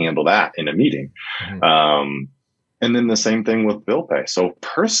 you can handle that in a meeting. Mm-hmm. And then the same thing with bill pay. So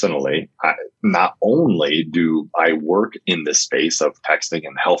personally, not only do I work in the space of texting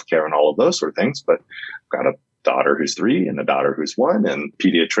and healthcare and all of those sort of things, but I've got a daughter who's 3 and a daughter who's 1, and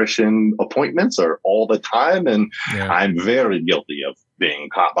pediatrician appointments are all the time. And I'm very guilty of being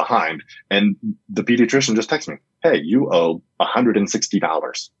caught behind. And the pediatrician just texts me, hey, you owe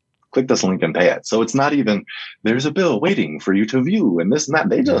 $160. Click this link and pay it. So it's not even, there's a bill waiting for you to view and this and that.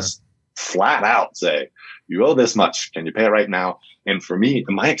 They just flat out say, you owe this much. Can you pay it right now? And for me,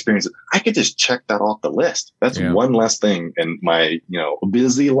 in my experience, I could just check that off the list. That's one less thing in my,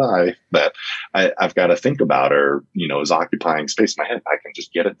 busy life that I've got to think about, or, is occupying space in my head. I can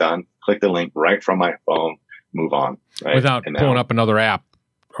just get it done, click the link right from my phone, move on. Right? Without pulling up another app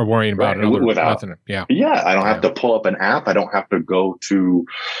or worrying about it. I don't have to pull up an app. I don't have to go to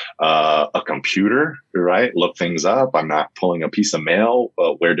a computer, right? Look things up. I'm not pulling a piece of mail.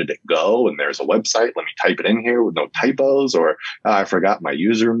 Where did it go? And there's a website. Let me type it in here with no typos, or I forgot my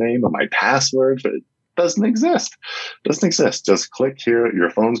username or my password. But it doesn't exist. Just click here.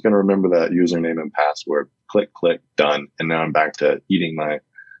 Your phone's going to remember that username and password. Click, done. And now I'm back to eating my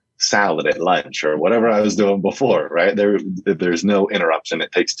salad at lunch or whatever I was doing before, right? There's no interruption.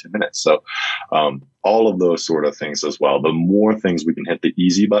 It takes 2 minutes. So all of those sort of things as well. The more things we can hit the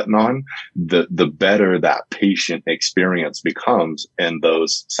easy button on, the better that patient experience becomes. And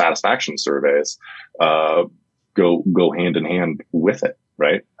those satisfaction surveys go hand in hand with it,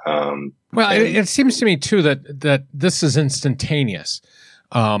 right? It seems to me too that this is instantaneous.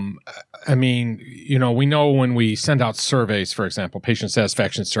 We know when we send out surveys, for example, patient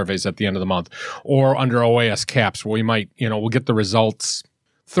satisfaction surveys at the end of the month, or under OAS caps, where we might, we'll get the results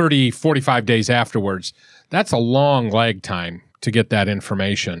 30, 45 days afterwards. That's a long lag time to get that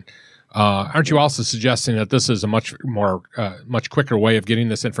information. Aren't you also suggesting that this is a much quicker way of getting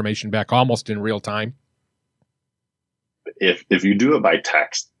this information back almost in real time? If you do it by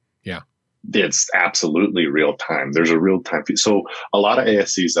text, It's absolutely real time. There's a real time. So a lot of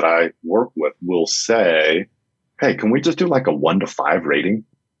ASCs that I work with will say, hey, can we just do like a 1 to 5 rating?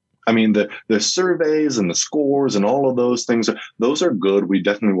 I mean, the surveys and the scores and all of those things, those are good. We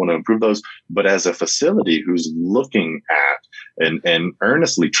definitely want to improve those. But as a facility who's looking at and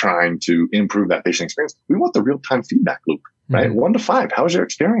earnestly trying to improve that patient experience, we want the real-time feedback loop, right? Mm-hmm. 1 to 5, how's your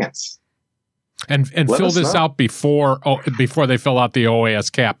experience? And fill this out before they fill out the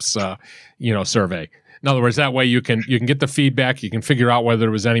OAS CAPS, survey. In other words, that way you can get the feedback. You can figure out whether there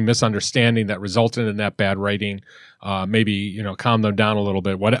was any misunderstanding that resulted in that bad rating. Maybe calm them down a little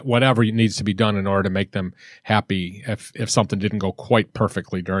bit. Whatever needs to be done in order to make them happy if something didn't go quite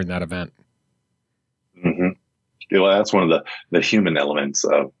perfectly during that event. Mm-hmm. Well, that's one of the human elements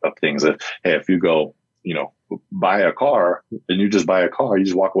of things. If you go, buy a car and you just buy a car, you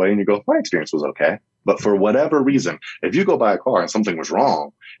just walk away and you go, my experience was okay. But for whatever reason, if you go buy a car and something was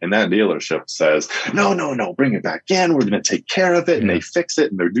wrong and that dealership says, no, bring it back in, we're going to take care of it, and they fix it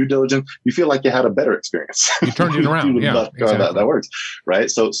and their due diligence, you feel like you had a better experience. You turned it around. Exactly. That works.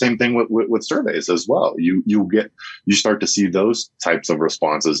 Right. So same thing with surveys as well. You start to see those types of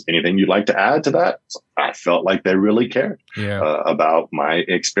responses. Anything you'd like to add to that? I felt like they really cared about my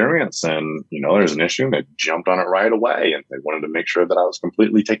experience, and there's an issue and they jumped on it right away and they wanted to make sure that I was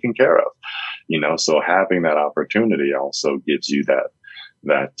completely taken care of. So having that opportunity also gives you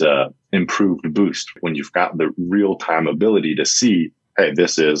that improved boost when you've got the real time ability to see, hey,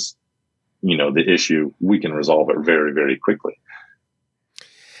 this is, the issue. We can resolve it very, very quickly.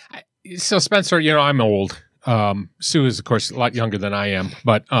 So Spencer, I'm old. Sue is, of course, a lot younger than I am,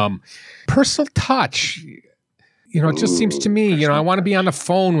 but personal touch, it just seems to me, I want to be on the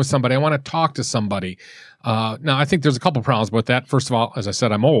phone with somebody. I want to talk to somebody. Now, I think there's a couple problems with that. First of all, as I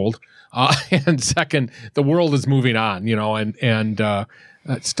said, I'm old. And second, the world is moving on, and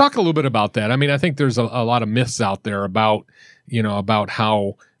let's talk a little bit about that. I mean, I think there's a lot of myths out there about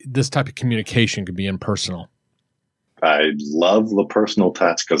how this type of communication could be impersonal. I love the personal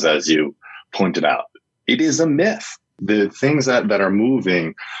touch because, as you pointed out, it is a myth. The things that are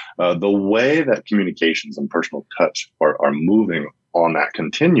moving, the way that communications and personal touch are moving on that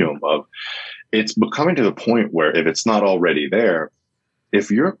continuum of, it's becoming to the point where if it's not already there, if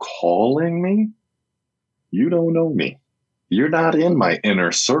you're calling me, you don't know me. You're not in my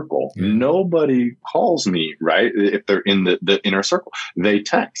inner circle. Mm. Nobody calls me, right? If they're in the inner circle, they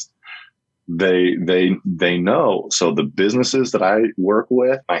text. They know. So the businesses that I work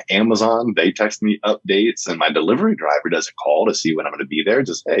with, my Amazon, they text me updates, and my delivery driver doesn't call to see when I'm going to be there.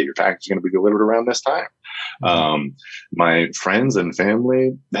 Just, hey, your package is going to be delivered around this time. Mm-hmm. My friends and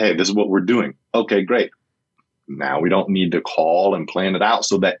family, hey, this is what we're doing. Okay, great. Now we don't need to call and plan it out.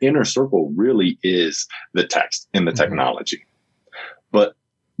 So that inner circle really is the text in the technology. But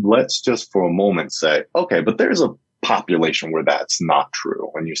let's just for a moment say, okay, but there's a population where that's not true.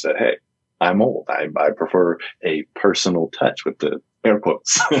 When you said, hey, I'm old. I prefer a personal touch with the air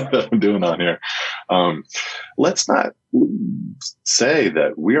quotes I'm doing on here. Let's not say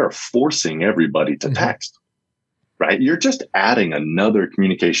that we are forcing everybody to text. Right? You're just adding another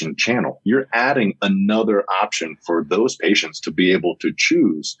communication channel. You're adding another option for those patients to be able to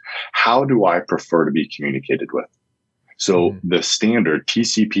choose, how do I prefer to be communicated with? So the standard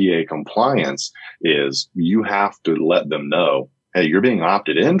TCPA compliance is you have to let them know, hey, you're being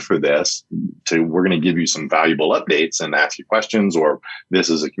opted in for this. We're going to give you some valuable updates and ask you questions, or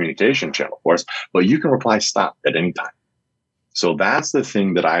this is a communication channel for us, but you can reply stop at any time. So that's the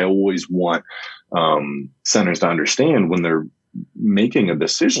thing that I always want centers to understand when they're making a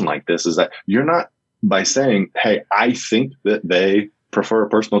decision like this, is that you're not, by saying, hey, I think that they prefer a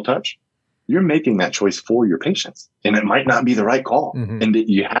personal touch, you're making that choice for your patients, and it might not be the right call. And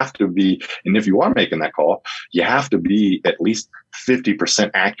you have to be, and if you are making that call, you have to be at least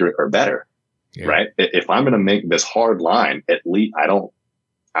 50% accurate or better, right? If I'm going to make this hard line, at least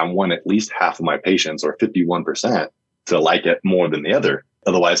I want at least half of my patients, or 51%, to like it more than the other.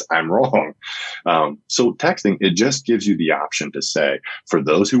 Otherwise, I'm wrong. So texting, it just gives you the option to say, for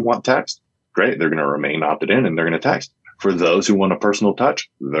those who want text, great, they're going to remain opted in and they're going to text. For those who want a personal touch,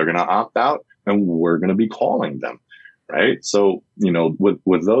 they're going to opt out and we're going to be calling them, right? So,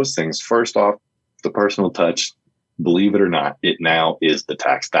 with those things, first off, the personal touch, believe it or not, it now is the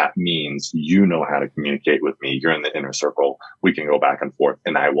text. That means you know how to communicate with me. You're in the inner circle. We can go back and forth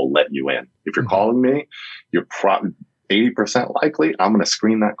and I will let you in. If you're calling me, you're probably 80% likely I'm going to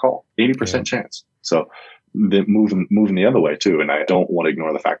screen that call, 80% chance. So then moving the other way too. And I don't want to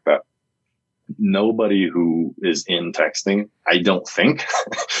ignore the fact that nobody who is in texting, I don't think,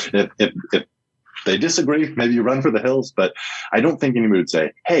 if they disagree. Maybe you run for the hills, but I don't think anybody would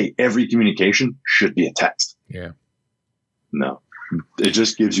say, hey, every communication should be a text. Yeah. No, it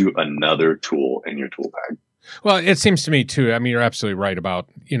just gives you another tool in your tool bag. Well, it seems to me too. I mean, you're absolutely right about,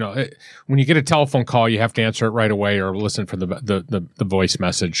 when you get a telephone call, you have to answer it right away or listen for the voice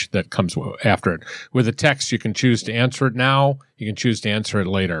message that comes after it. With a text, you can choose to answer it now. You can choose to answer it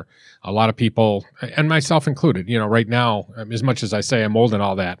later. A lot of people, and myself included, right now, as much as I say I'm old and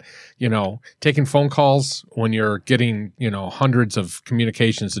all that, taking phone calls when you're getting, hundreds of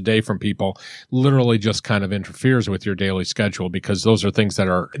communications a day from people literally just kind of interferes with your daily schedule, because those are things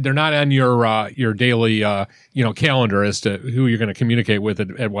that they're not on your daily, calendar as to who you're going to communicate with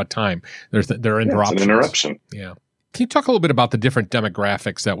at what time. They're interruptions. It's an interruption. Yeah. Can you talk a little bit about the different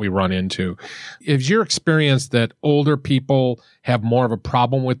demographics that we run into? Is your experience that older people have more of a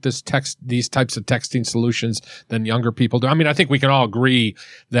problem with these types of texting solutions than younger people do? I mean, I think we can all agree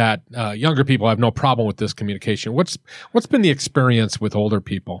that younger people have no problem with this communication. What's been the experience with older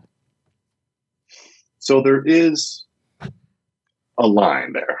people? So there is a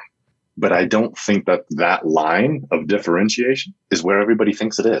line there, but I don't think that line of differentiation is where everybody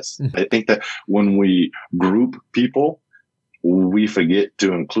thinks it is. Mm-hmm. I think that when we group people, we forget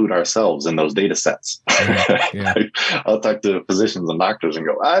to include ourselves in those data sets. Yeah. I'll talk to physicians and doctors and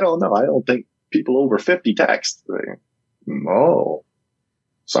go, I don't know. I don't think people over 50 text. Oh,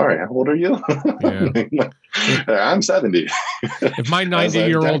 sorry. How old are you? Yeah. I'm 70. If my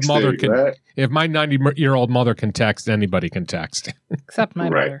 90-year-old mother can, right? If my 90-year-old mother can text, anybody can text. Except my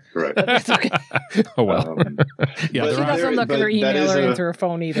mother. Right. But that's okay. Oh well. Yeah, she doesn't look at her email or answer her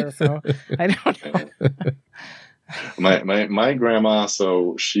phone either, so I don't know. My grandma,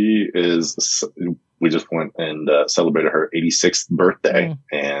 so she is. We just went and celebrated her 86th birthday,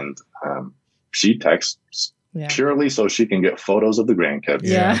 and she texts. Yeah. Purely so she can get photos of the grandkids.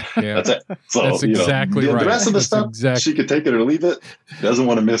 Yeah. That's it. So that's exactly right. The rest of the stuff, she could take it or leave it. Doesn't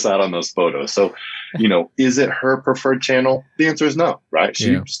want to miss out on those photos. So, is it her preferred channel? The answer is no, right?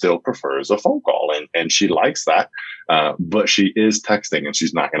 She still prefers a phone call, and she likes that. But she is texting, and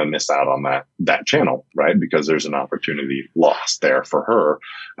she's not going to miss out on that channel, right? Because there's an opportunity lost there for her,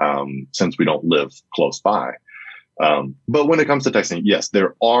 since we don't live close by. But when it comes to texting, yes,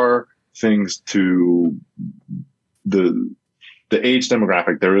 there are things to the age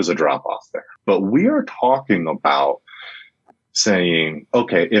demographic. There is a drop off there, but we are talking about saying,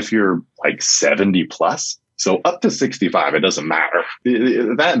 okay, if you're like 70 plus, so up to 65, it doesn't matter.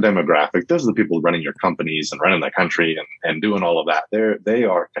 That demographic, those are the people running your companies and running the country and doing all of that. They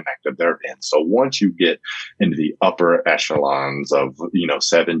are connected. They're in. So once you get into the upper echelons of,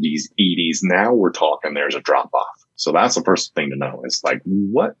 70s, 80s, now we're talking there's a drop off. So that's the first thing to know is like,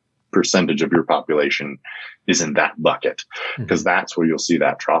 what percentage of your population is in that bucket, because that's where you'll see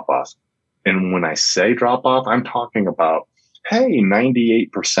that drop off. And when I say drop off, I'm talking about, hey,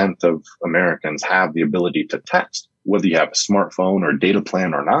 98% of Americans have the ability to text. Whether you have a smartphone or data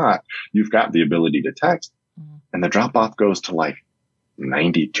plan or not, you've got the ability to text. And the drop off goes to like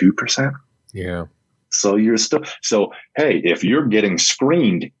 92%. Yeah. So hey, if you're getting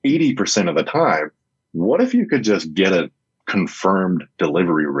screened 80% of the time, what if you could just get a confirmed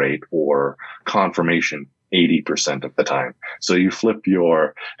delivery rate or confirmation 80% of the time? So you flip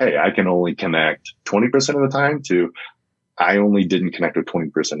your, hey, I can only connect 20% of the time to I only didn't connect with 20%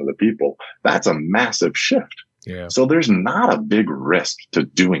 of the people. That's a massive shift. Yeah. So there's not a big risk to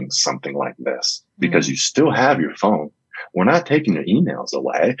doing something like this because you still have your phone. We're not taking your emails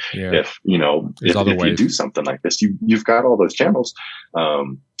away. Yeah. If you do something like this, you've got all those channels.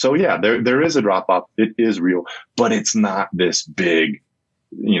 So yeah, there is a drop off. It is real, but it's not this big,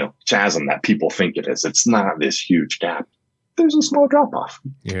 chasm that people think it is. It's not this huge gap. There's a small drop off.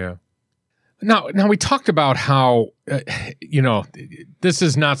 Yeah. Now we talked about how, this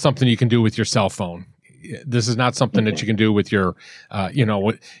is not something you can do with your cell phone. This is not something that you can do with your, you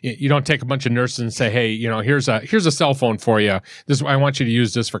don't take a bunch of nurses and say, hey, here's a cell phone for you. I want you to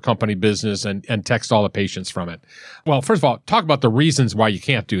use this for company business and text all the patients from it. Well, first of all, talk about the reasons why you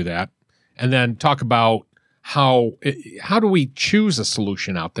can't do that. And then talk about how do we choose a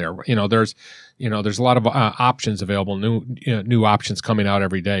solution out there? There's a lot of options available, new options coming out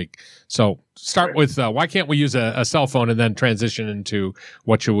every day. So start with why can't we use a cell phone and then transition into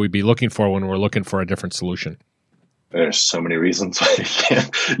what should we be looking for when we're looking for a different solution? There's so many reasons why you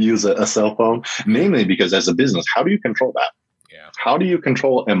can't use a cell phone, namely because as a business, how do you control that? Yeah. How do you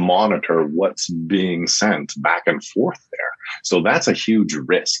control and monitor what's being sent back and forth there? So that's a huge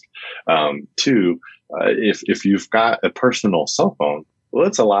risk. If you've got a personal cell phone, well,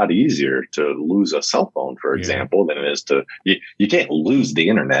 it's a lot easier to lose a cell phone, for example, than it is you can't lose the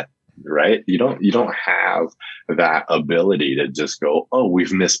internet, right? You don't have that ability to just go, oh,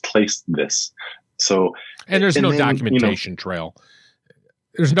 we've misplaced this. So, and there's no documentation trail.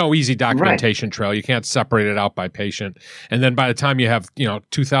 There's no easy documentation trail. You can't separate it out by patient. And then by the time you have,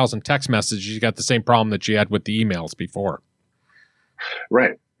 2,000 text messages, you got the same problem that you had with the emails before.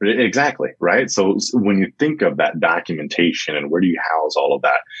 Right. Exactly. Right. So when you think of that documentation and where do you house all of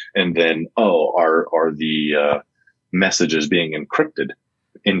that? And then, are the messages being encrypted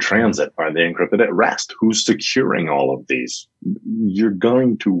in transit? Are they encrypted at rest? Who's securing all of these? You're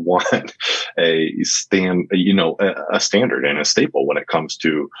going to want a standard and a staple when it comes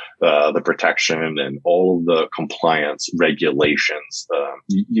to the protection and all of the compliance regulations.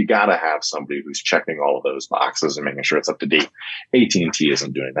 You got to have somebody who's checking all of those boxes and making sure it's up to date. AT&T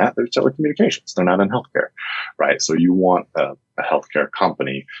isn't doing that. They're telecommunications. They're not in healthcare, right? So you want a healthcare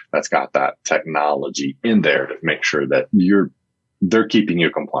company that's got that technology in there to make sure that they're keeping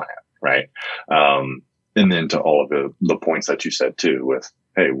you compliant, right? And then to all of the points that you said too, with,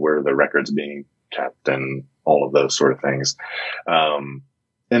 hey, where are the records being kept and all of those sort of things. And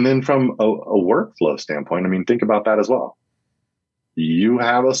then from a workflow standpoint, I mean, think about that as well. You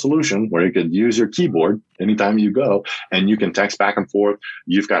have a solution where you could use your keyboard anytime you go and you can text back and forth.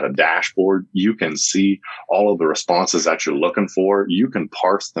 You've got a dashboard. You can see all of the responses that you're looking for. You can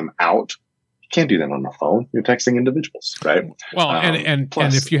parse them out. Can't do that on the phone. You're texting individuals, right? Well, and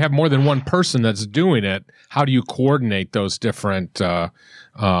if you have more than one person that's doing it, how do you coordinate those different? How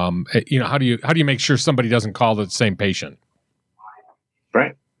do you make sure somebody doesn't call the same patient?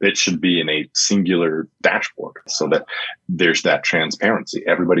 Right. It should be in a singular dashboard so that there's that transparency.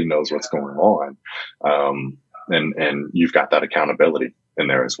 Everybody knows what's going on, and you've got that accountability in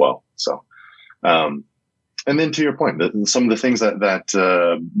there as well. So. And then to your point, some of the things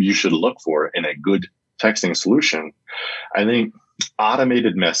that you should look for in a good texting solution, I think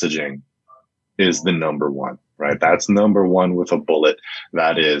automated messaging is the number one, right? That's number one with a bullet.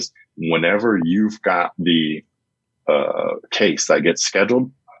 That is, whenever you've got the case that gets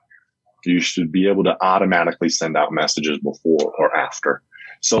scheduled, you should be able to automatically send out messages before or after.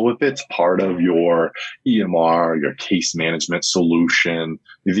 So if it's part of your EMR, your case management solution,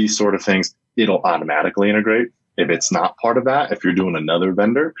 these sort of things, it'll automatically integrate. If it's not part of that, if you're doing another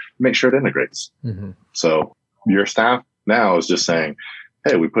vendor, make sure it integrates. Mm-hmm. So your staff now is just saying,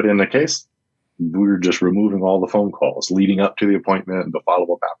 hey, we put in a case. We're just removing all the phone calls leading up to the appointment and the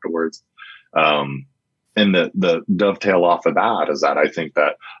follow-up afterwards. And the dovetail off of that is that I think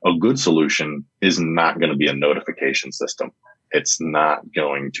that a good solution is not going to be a notification system. It's not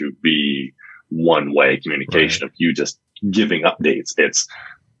going to be one-way communication of you just giving updates.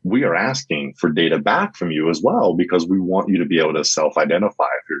 We are asking for data back from you as well, because we want you to be able to self-identify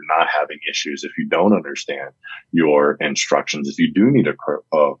if you're not having issues, if you don't understand your instructions, if you do need a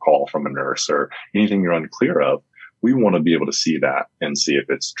call from a nurse or anything you're unclear of. We want to be able to see that and see if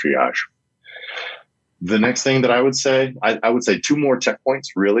it's triage. The next thing that I would say, I would say two more checkpoints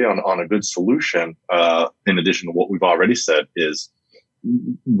really on a good solution, in addition to what we've already said, is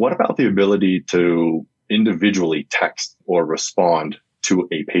what about the ability to individually text or respond to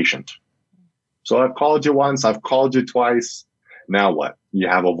a patient? So I've called you once, I've called you twice. Now what? You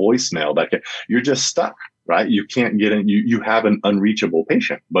have a voicemail you're just stuck, right? You can't get in. You have an unreachable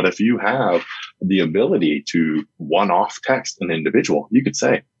patient. But if you have the ability to one-off text an individual, you could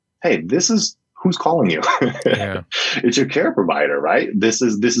say, hey, this is who's calling you. Yeah. It's your care provider, right? This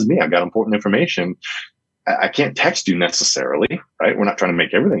is me. I've got important information. I can't text you necessarily, right? We're not trying to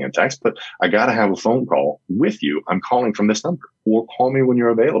make everything in text, but I got to have a phone call with you. I'm calling from this number, or call me when you're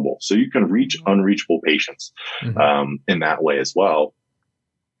available. So you can reach unreachable patients in that way as well.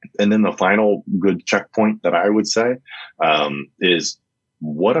 And then the final good checkpoint that I would say is,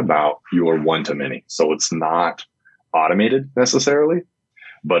 what about your one-to-many? So it's not automated necessarily,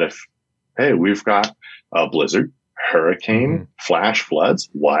 but if, hey, we've got a blizzard, hurricane, flash floods,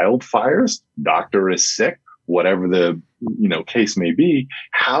 wildfires, doctor is sick, whatever the case may be,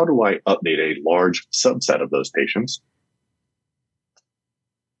 how do I update a large subset of those patients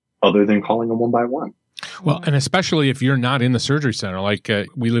other than calling them one by one? Well, and especially if you're not in the surgery center, like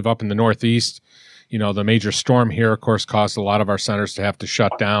we live up in the Northeast, the major storm here, of course, caused a lot of our centers to have to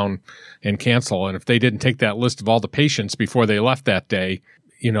shut down and cancel. And if they didn't take that list of all the patients before they left that day,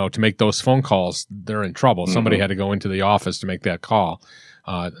 to make those phone calls, they're in trouble. Somebody had to go into the office to make that call.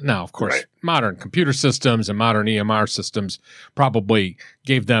 Now, of course, modern computer systems and modern EMR systems probably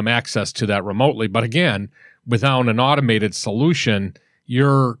gave them access to that remotely. But again, without an automated solution,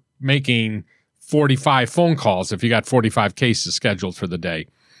 you're making 45 phone calls if you got 45 cases scheduled for the day.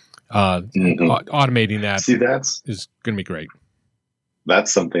 Automating that is going to be great.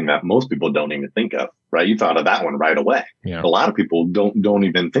 That's something that most people don't even think of, right? You thought of that one right away. Yeah. A lot of people don't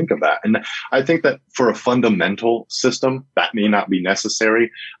even think of that. And I think that for a fundamental system, that may not be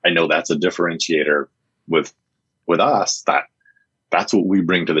necessary. I know that's a differentiator with us, that's what we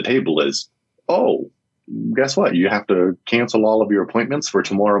bring to the table is, oh, guess what? You have to cancel all of your appointments for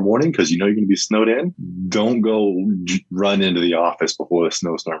tomorrow morning because you know you're going to be snowed in. Don't go run into the office before the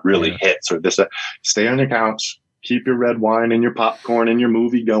snowstorm really hits or this. Stay on your couch. Keep your red wine and your popcorn and your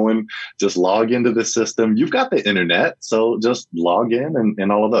movie going. Just log into the system. You've got the internet, so just log in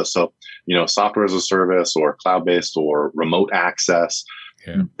and all of those. So, software as a service or cloud-based or remote access,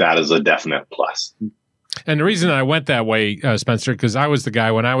 that is a definite plus. And the reason I went that way, Spencer, because I was the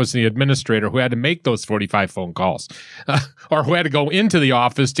guy when I was the administrator who had to make those 45 phone calls or who had to go into the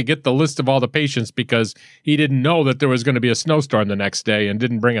office to get the list of all the patients because he didn't know that there was going to be a snowstorm the next day and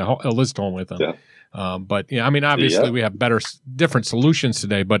didn't bring a list home with him. Yeah. But obviously we have different solutions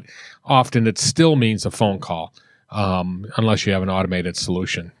today, but often it still means a phone call unless you have an automated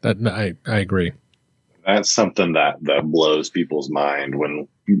solution. That I agree. That's something that blows people's mind when,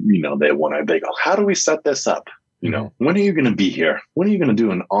 they go, how do we set this up? When are you going to be here? When are you going to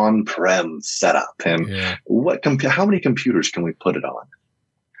do an on-prem setup? And how many computers can we put it on?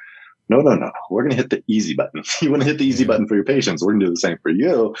 No. We're going to hit the easy button. You want to hit the easy button for your patients. We're going to do the same for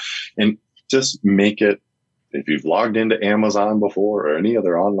you. And just make it, if you've logged into Amazon before or any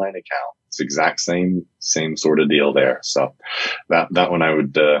other online account, it's exact same sort of deal there. So that one I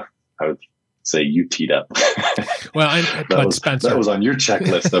would say you teed up. Well, Spencer, that was on your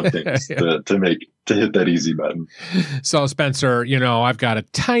checklist of things to hit that easy button. So Spencer, I've got a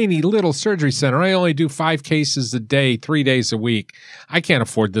tiny little surgery center. I only do 5 cases a day, 3 days a week. I can't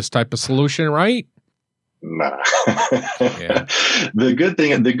afford this type of solution, right? Nah. The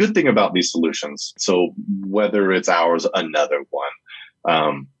good thing about these solutions, so whether it's ours, another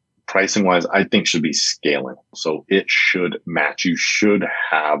one, pricing wise, I think should be scaling. So it should match. You should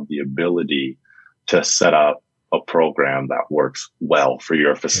have the ability to set up a program that works well for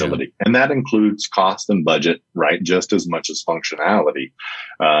your facility. Yeah. And that includes cost and budget, right? Just as much as functionality.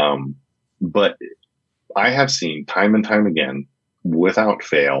 But I have seen time and time again, without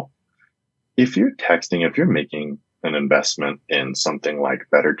fail, if you're making an investment in something like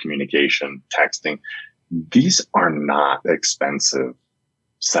better communication, texting, these are not expensive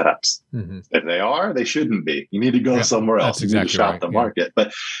setups. Mm-hmm. If they are, they shouldn't be. You need to go somewhere else. You need to shop the market.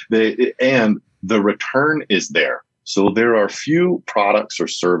 But the return is there. So there are few products or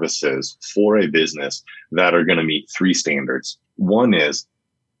services for a business that are going to meet 3 standards. One is,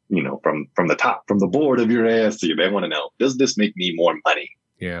 from the top, from the board of your ASC, they want to know, does this make me more money?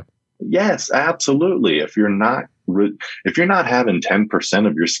 Yeah. Yes, absolutely. If you're not having 10%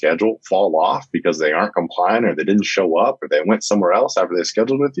 of your schedule fall off because they aren't compliant or they didn't show up or they went somewhere else after they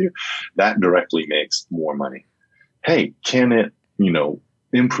scheduled with you, that directly makes more money. Hey, can it,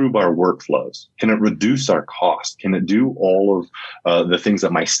 improve our workflows? Can it reduce our cost? Can it do all of the things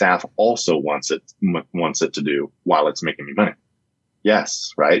that my staff also wants it to do while it's making me money?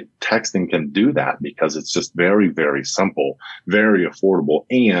 Yes, right? Texting can do that because it's just very, very simple, very affordable,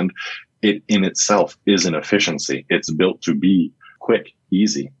 and it in itself is an efficiency. It's built to be quick,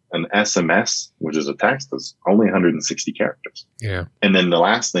 easy. An SMS, which is a text, is only 160 characters. Yeah. And then the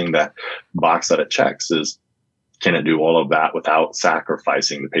last thing that box that it checks is, can it do all of that without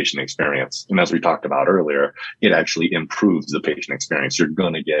sacrificing the patient experience? And as we talked about earlier, it actually improves the patient experience. You're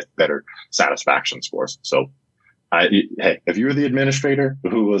going to get better satisfaction scores. So hey, if you're the administrator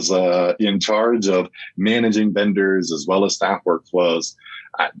who was in charge of managing vendors as well as staff workflows,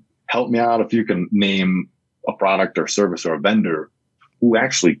 help me out if you can name a product or service or a vendor who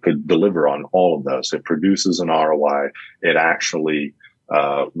actually could deliver on all of those. It produces an ROI. It actually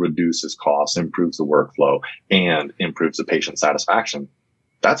reduces costs, improves the workflow, and improves the patient satisfaction.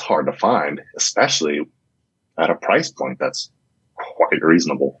 That's hard to find, especially at a price point that's quite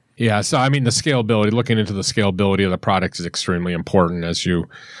reasonable. Yeah. So, the scalability, looking into the scalability of the product is extremely important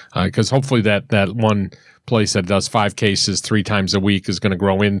because hopefully that one place that does 5 cases 3 times a week is going to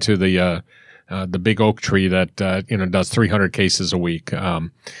grow into the big oak tree that, does 300 cases a week.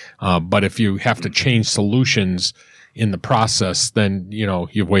 But if you have to change solutions in the process, then,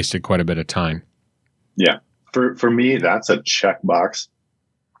 you've wasted quite a bit of time. Yeah. For me, that's a checkbox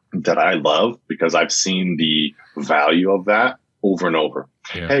that I love because I've seen the value of that over and over.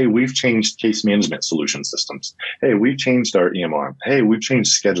 Yeah. Hey, we've changed case management solution systems. Hey, we've changed our EMR. Hey, we've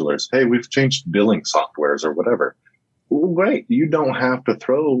changed schedulers. Hey, we've changed billing softwares or whatever. Well, great. You don't have to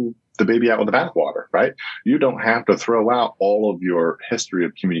throw the baby out with the bathwater, right? You don't have to throw out all of your history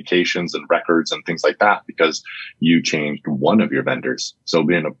of communications and records and things like that because you changed one of your vendors. So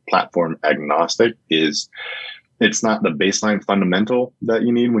being a platform agnostic it's not the baseline fundamental that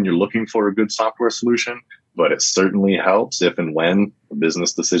you need when you're looking for a good software solution, but it certainly helps if and when a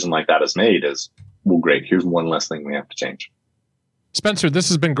business decision like that is made is, well, great, here's one less thing we have to change. Spencer, this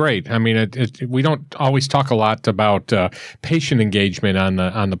has been great. I mean, we don't always talk a lot about patient engagement on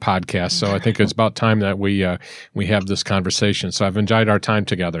the podcast, so I think it's about time that we have this conversation. So I've enjoyed our time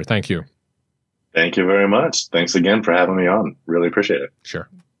together. Thank you. Thank you very much. Thanks again for having me on. Really appreciate it. Sure.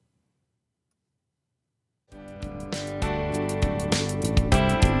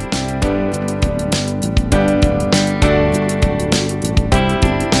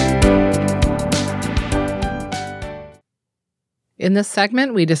 In this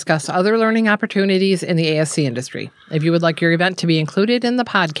segment, we discuss other learning opportunities in the ASC industry. If you would like your event to be included in the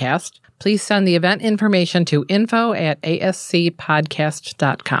podcast, please send the event information to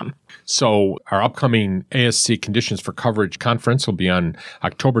info@ascpodcast.com. So our upcoming ASC Conditions for Coverage conference will be on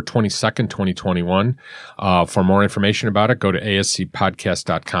October 22nd, 2021. For more information about it, go to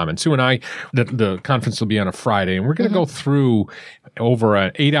ascpodcast.com. And Sue and I, the conference will be on a Friday, and we're going to go through over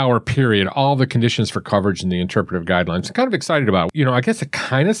an 8-hour period all the conditions for coverage and the interpretive guidelines. I'm kind of excited about it. I guess it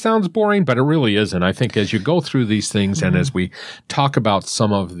kind of sounds boring, but it really isn't. I think as you go through these things and as we talk about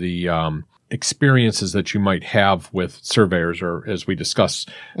some of the experiences that you might have with surveyors, or as we discuss,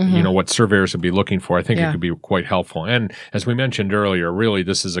 what surveyors would be looking for, I think it could be quite helpful. And as we mentioned earlier, really,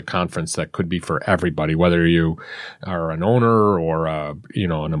 this is a conference that could be for everybody, whether you are an owner or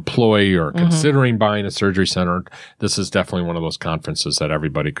an employee or considering buying a surgery center. This is definitely one of those conferences that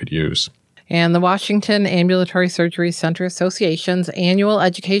everybody could use. And the Washington Ambulatory Surgery Center Association's annual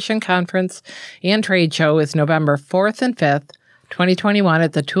education conference and trade show is November 4th and 5th, 2021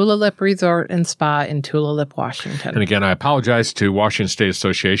 at the Tulalip Resort and Spa in Tulalip, Washington. And again, I apologize to Washington State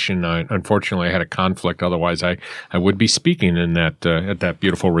Association. Unfortunately, I had a conflict. Otherwise, I would be speaking in that at that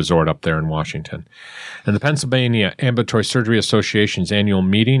beautiful resort up there in Washington. And the Pennsylvania Ambulatory Surgery Association's annual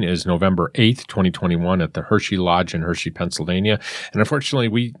meeting is November 8th, 2021 at the Hershey Lodge in Hershey, Pennsylvania. And unfortunately,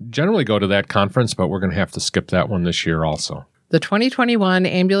 we generally go to that conference, but we're going to have to skip that one this year also. The 2021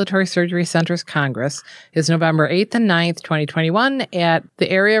 Ambulatory Surgery Centers Congress is November 8th and 9th, 2021 at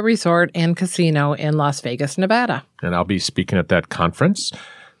the Area Resort and Casino in Las Vegas, Nevada. And I'll be speaking at that conference.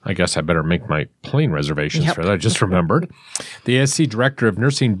 I guess I better make my plane reservations for that. I just remembered. The ASC Director of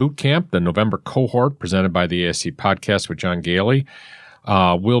Nursing Boot Camp, the November cohort presented by the ASC Podcast with John Gailey,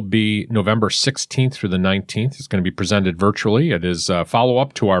 will be November 16th through the 19th. It's going to be presented virtually. It is a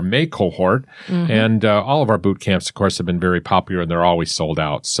follow-up to our May cohort. And all of our boot camps, of course, have been very popular, and they're always sold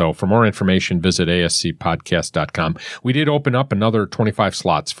out. So for more information, visit ascpodcast.com. We did open up another 25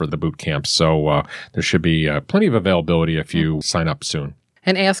 slots for the boot camps, so there should be plenty of availability if you sign up soon.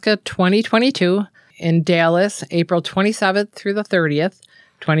 And ASCA 2022 in Dallas, April 27th through the 30th.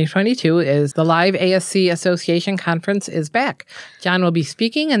 2022 is the Live ASC Association Conference is back. John will be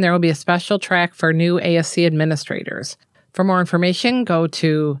speaking, and there will be a special track for new ASC administrators. For more information, go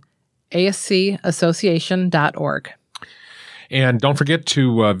to ascassociation.org. And don't forget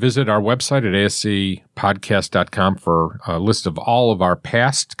to visit our website at ascpodcast.com for a list of all of our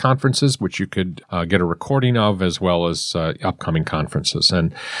past conferences, which you could get a recording of, as well as upcoming conferences.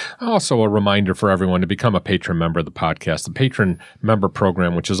 And also a reminder for everyone to become a patron member of the podcast. The patron member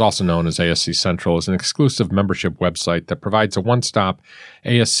program, which is also known as ASC Central, is an exclusive membership website that provides a one-stop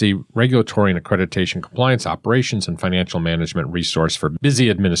ASC regulatory and accreditation compliance, operations, and financial management resource for busy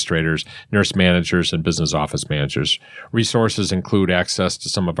administrators, nurse managers, and business office managers. Resources include access to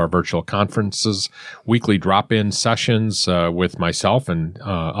some of our virtual conferences, weekly drop-in sessions with myself and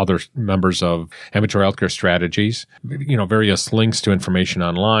other members of Ambulatory Healthcare Strategies, various links to information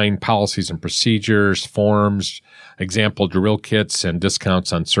online, policies and procedures, forms, example drill kits, and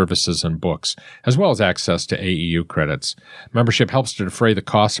discounts on services and books, as well as access to AEU credits. Membership helps to defray the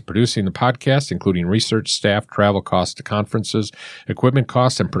costs of producing the podcast, including research, staff, travel costs to conferences, equipment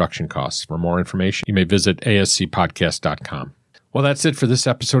costs, and production costs. For more information, you may visit ascpodcast.com. Well, that's it for this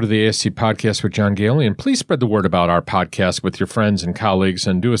episode of the ASC Podcast with John Gailey, and please spread the word about our podcast with your friends and colleagues,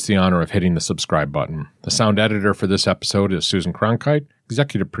 and do us the honor of hitting the subscribe button. The sound editor for this episode is Susan Cronkite.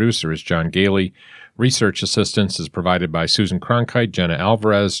 Executive producer is John Gailey. Research assistance is provided by Susan Cronkite, Jenna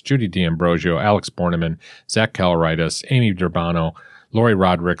Alvarez, Judy D'Ambrosio, Alex Borneman, Zach Caloritis, Amy Durbano, Lori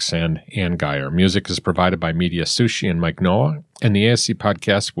Rodericks, and Ann Geyer. Music is provided by Media Sushi and Mike Noah, and the ASC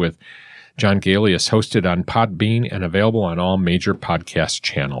Podcast with John Gailey is hosted on Podbean and available on all major podcast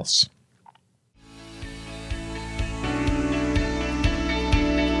channels.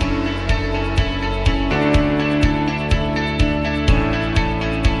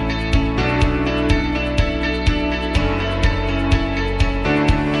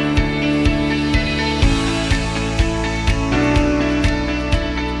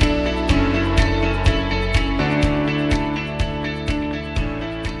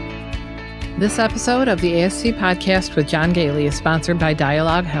 This episode of the ASC Podcast with John Gailey is sponsored by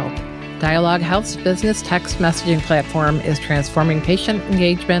Dialogue Health. Dialogue Health's business text messaging platform is transforming patient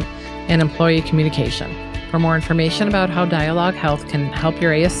engagement and employee communication. For more information about how Dialogue Health can help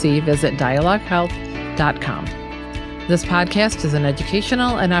your ASC, visit dialoguehealth.com. This podcast is an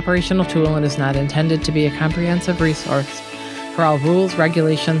educational and operational tool and is not intended to be a comprehensive resource for all rules,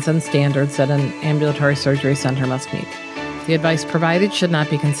 regulations, and standards that an ambulatory surgery center must meet. The advice provided should not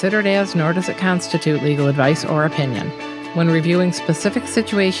be considered as, nor does it constitute legal advice or opinion. When reviewing specific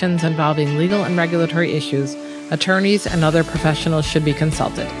situations involving legal and regulatory issues, attorneys and other professionals should be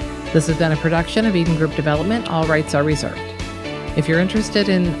consulted. This has been a production of Eden Group Development. All rights are reserved. If you're interested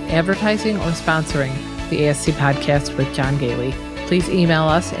in advertising or sponsoring the ASC Podcast with John Gailey, please email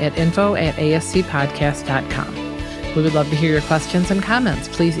us at info@ascpodcast.com. We would love to hear your questions and comments.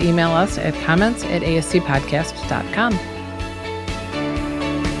 Please email us at comments@ascpodcast.com.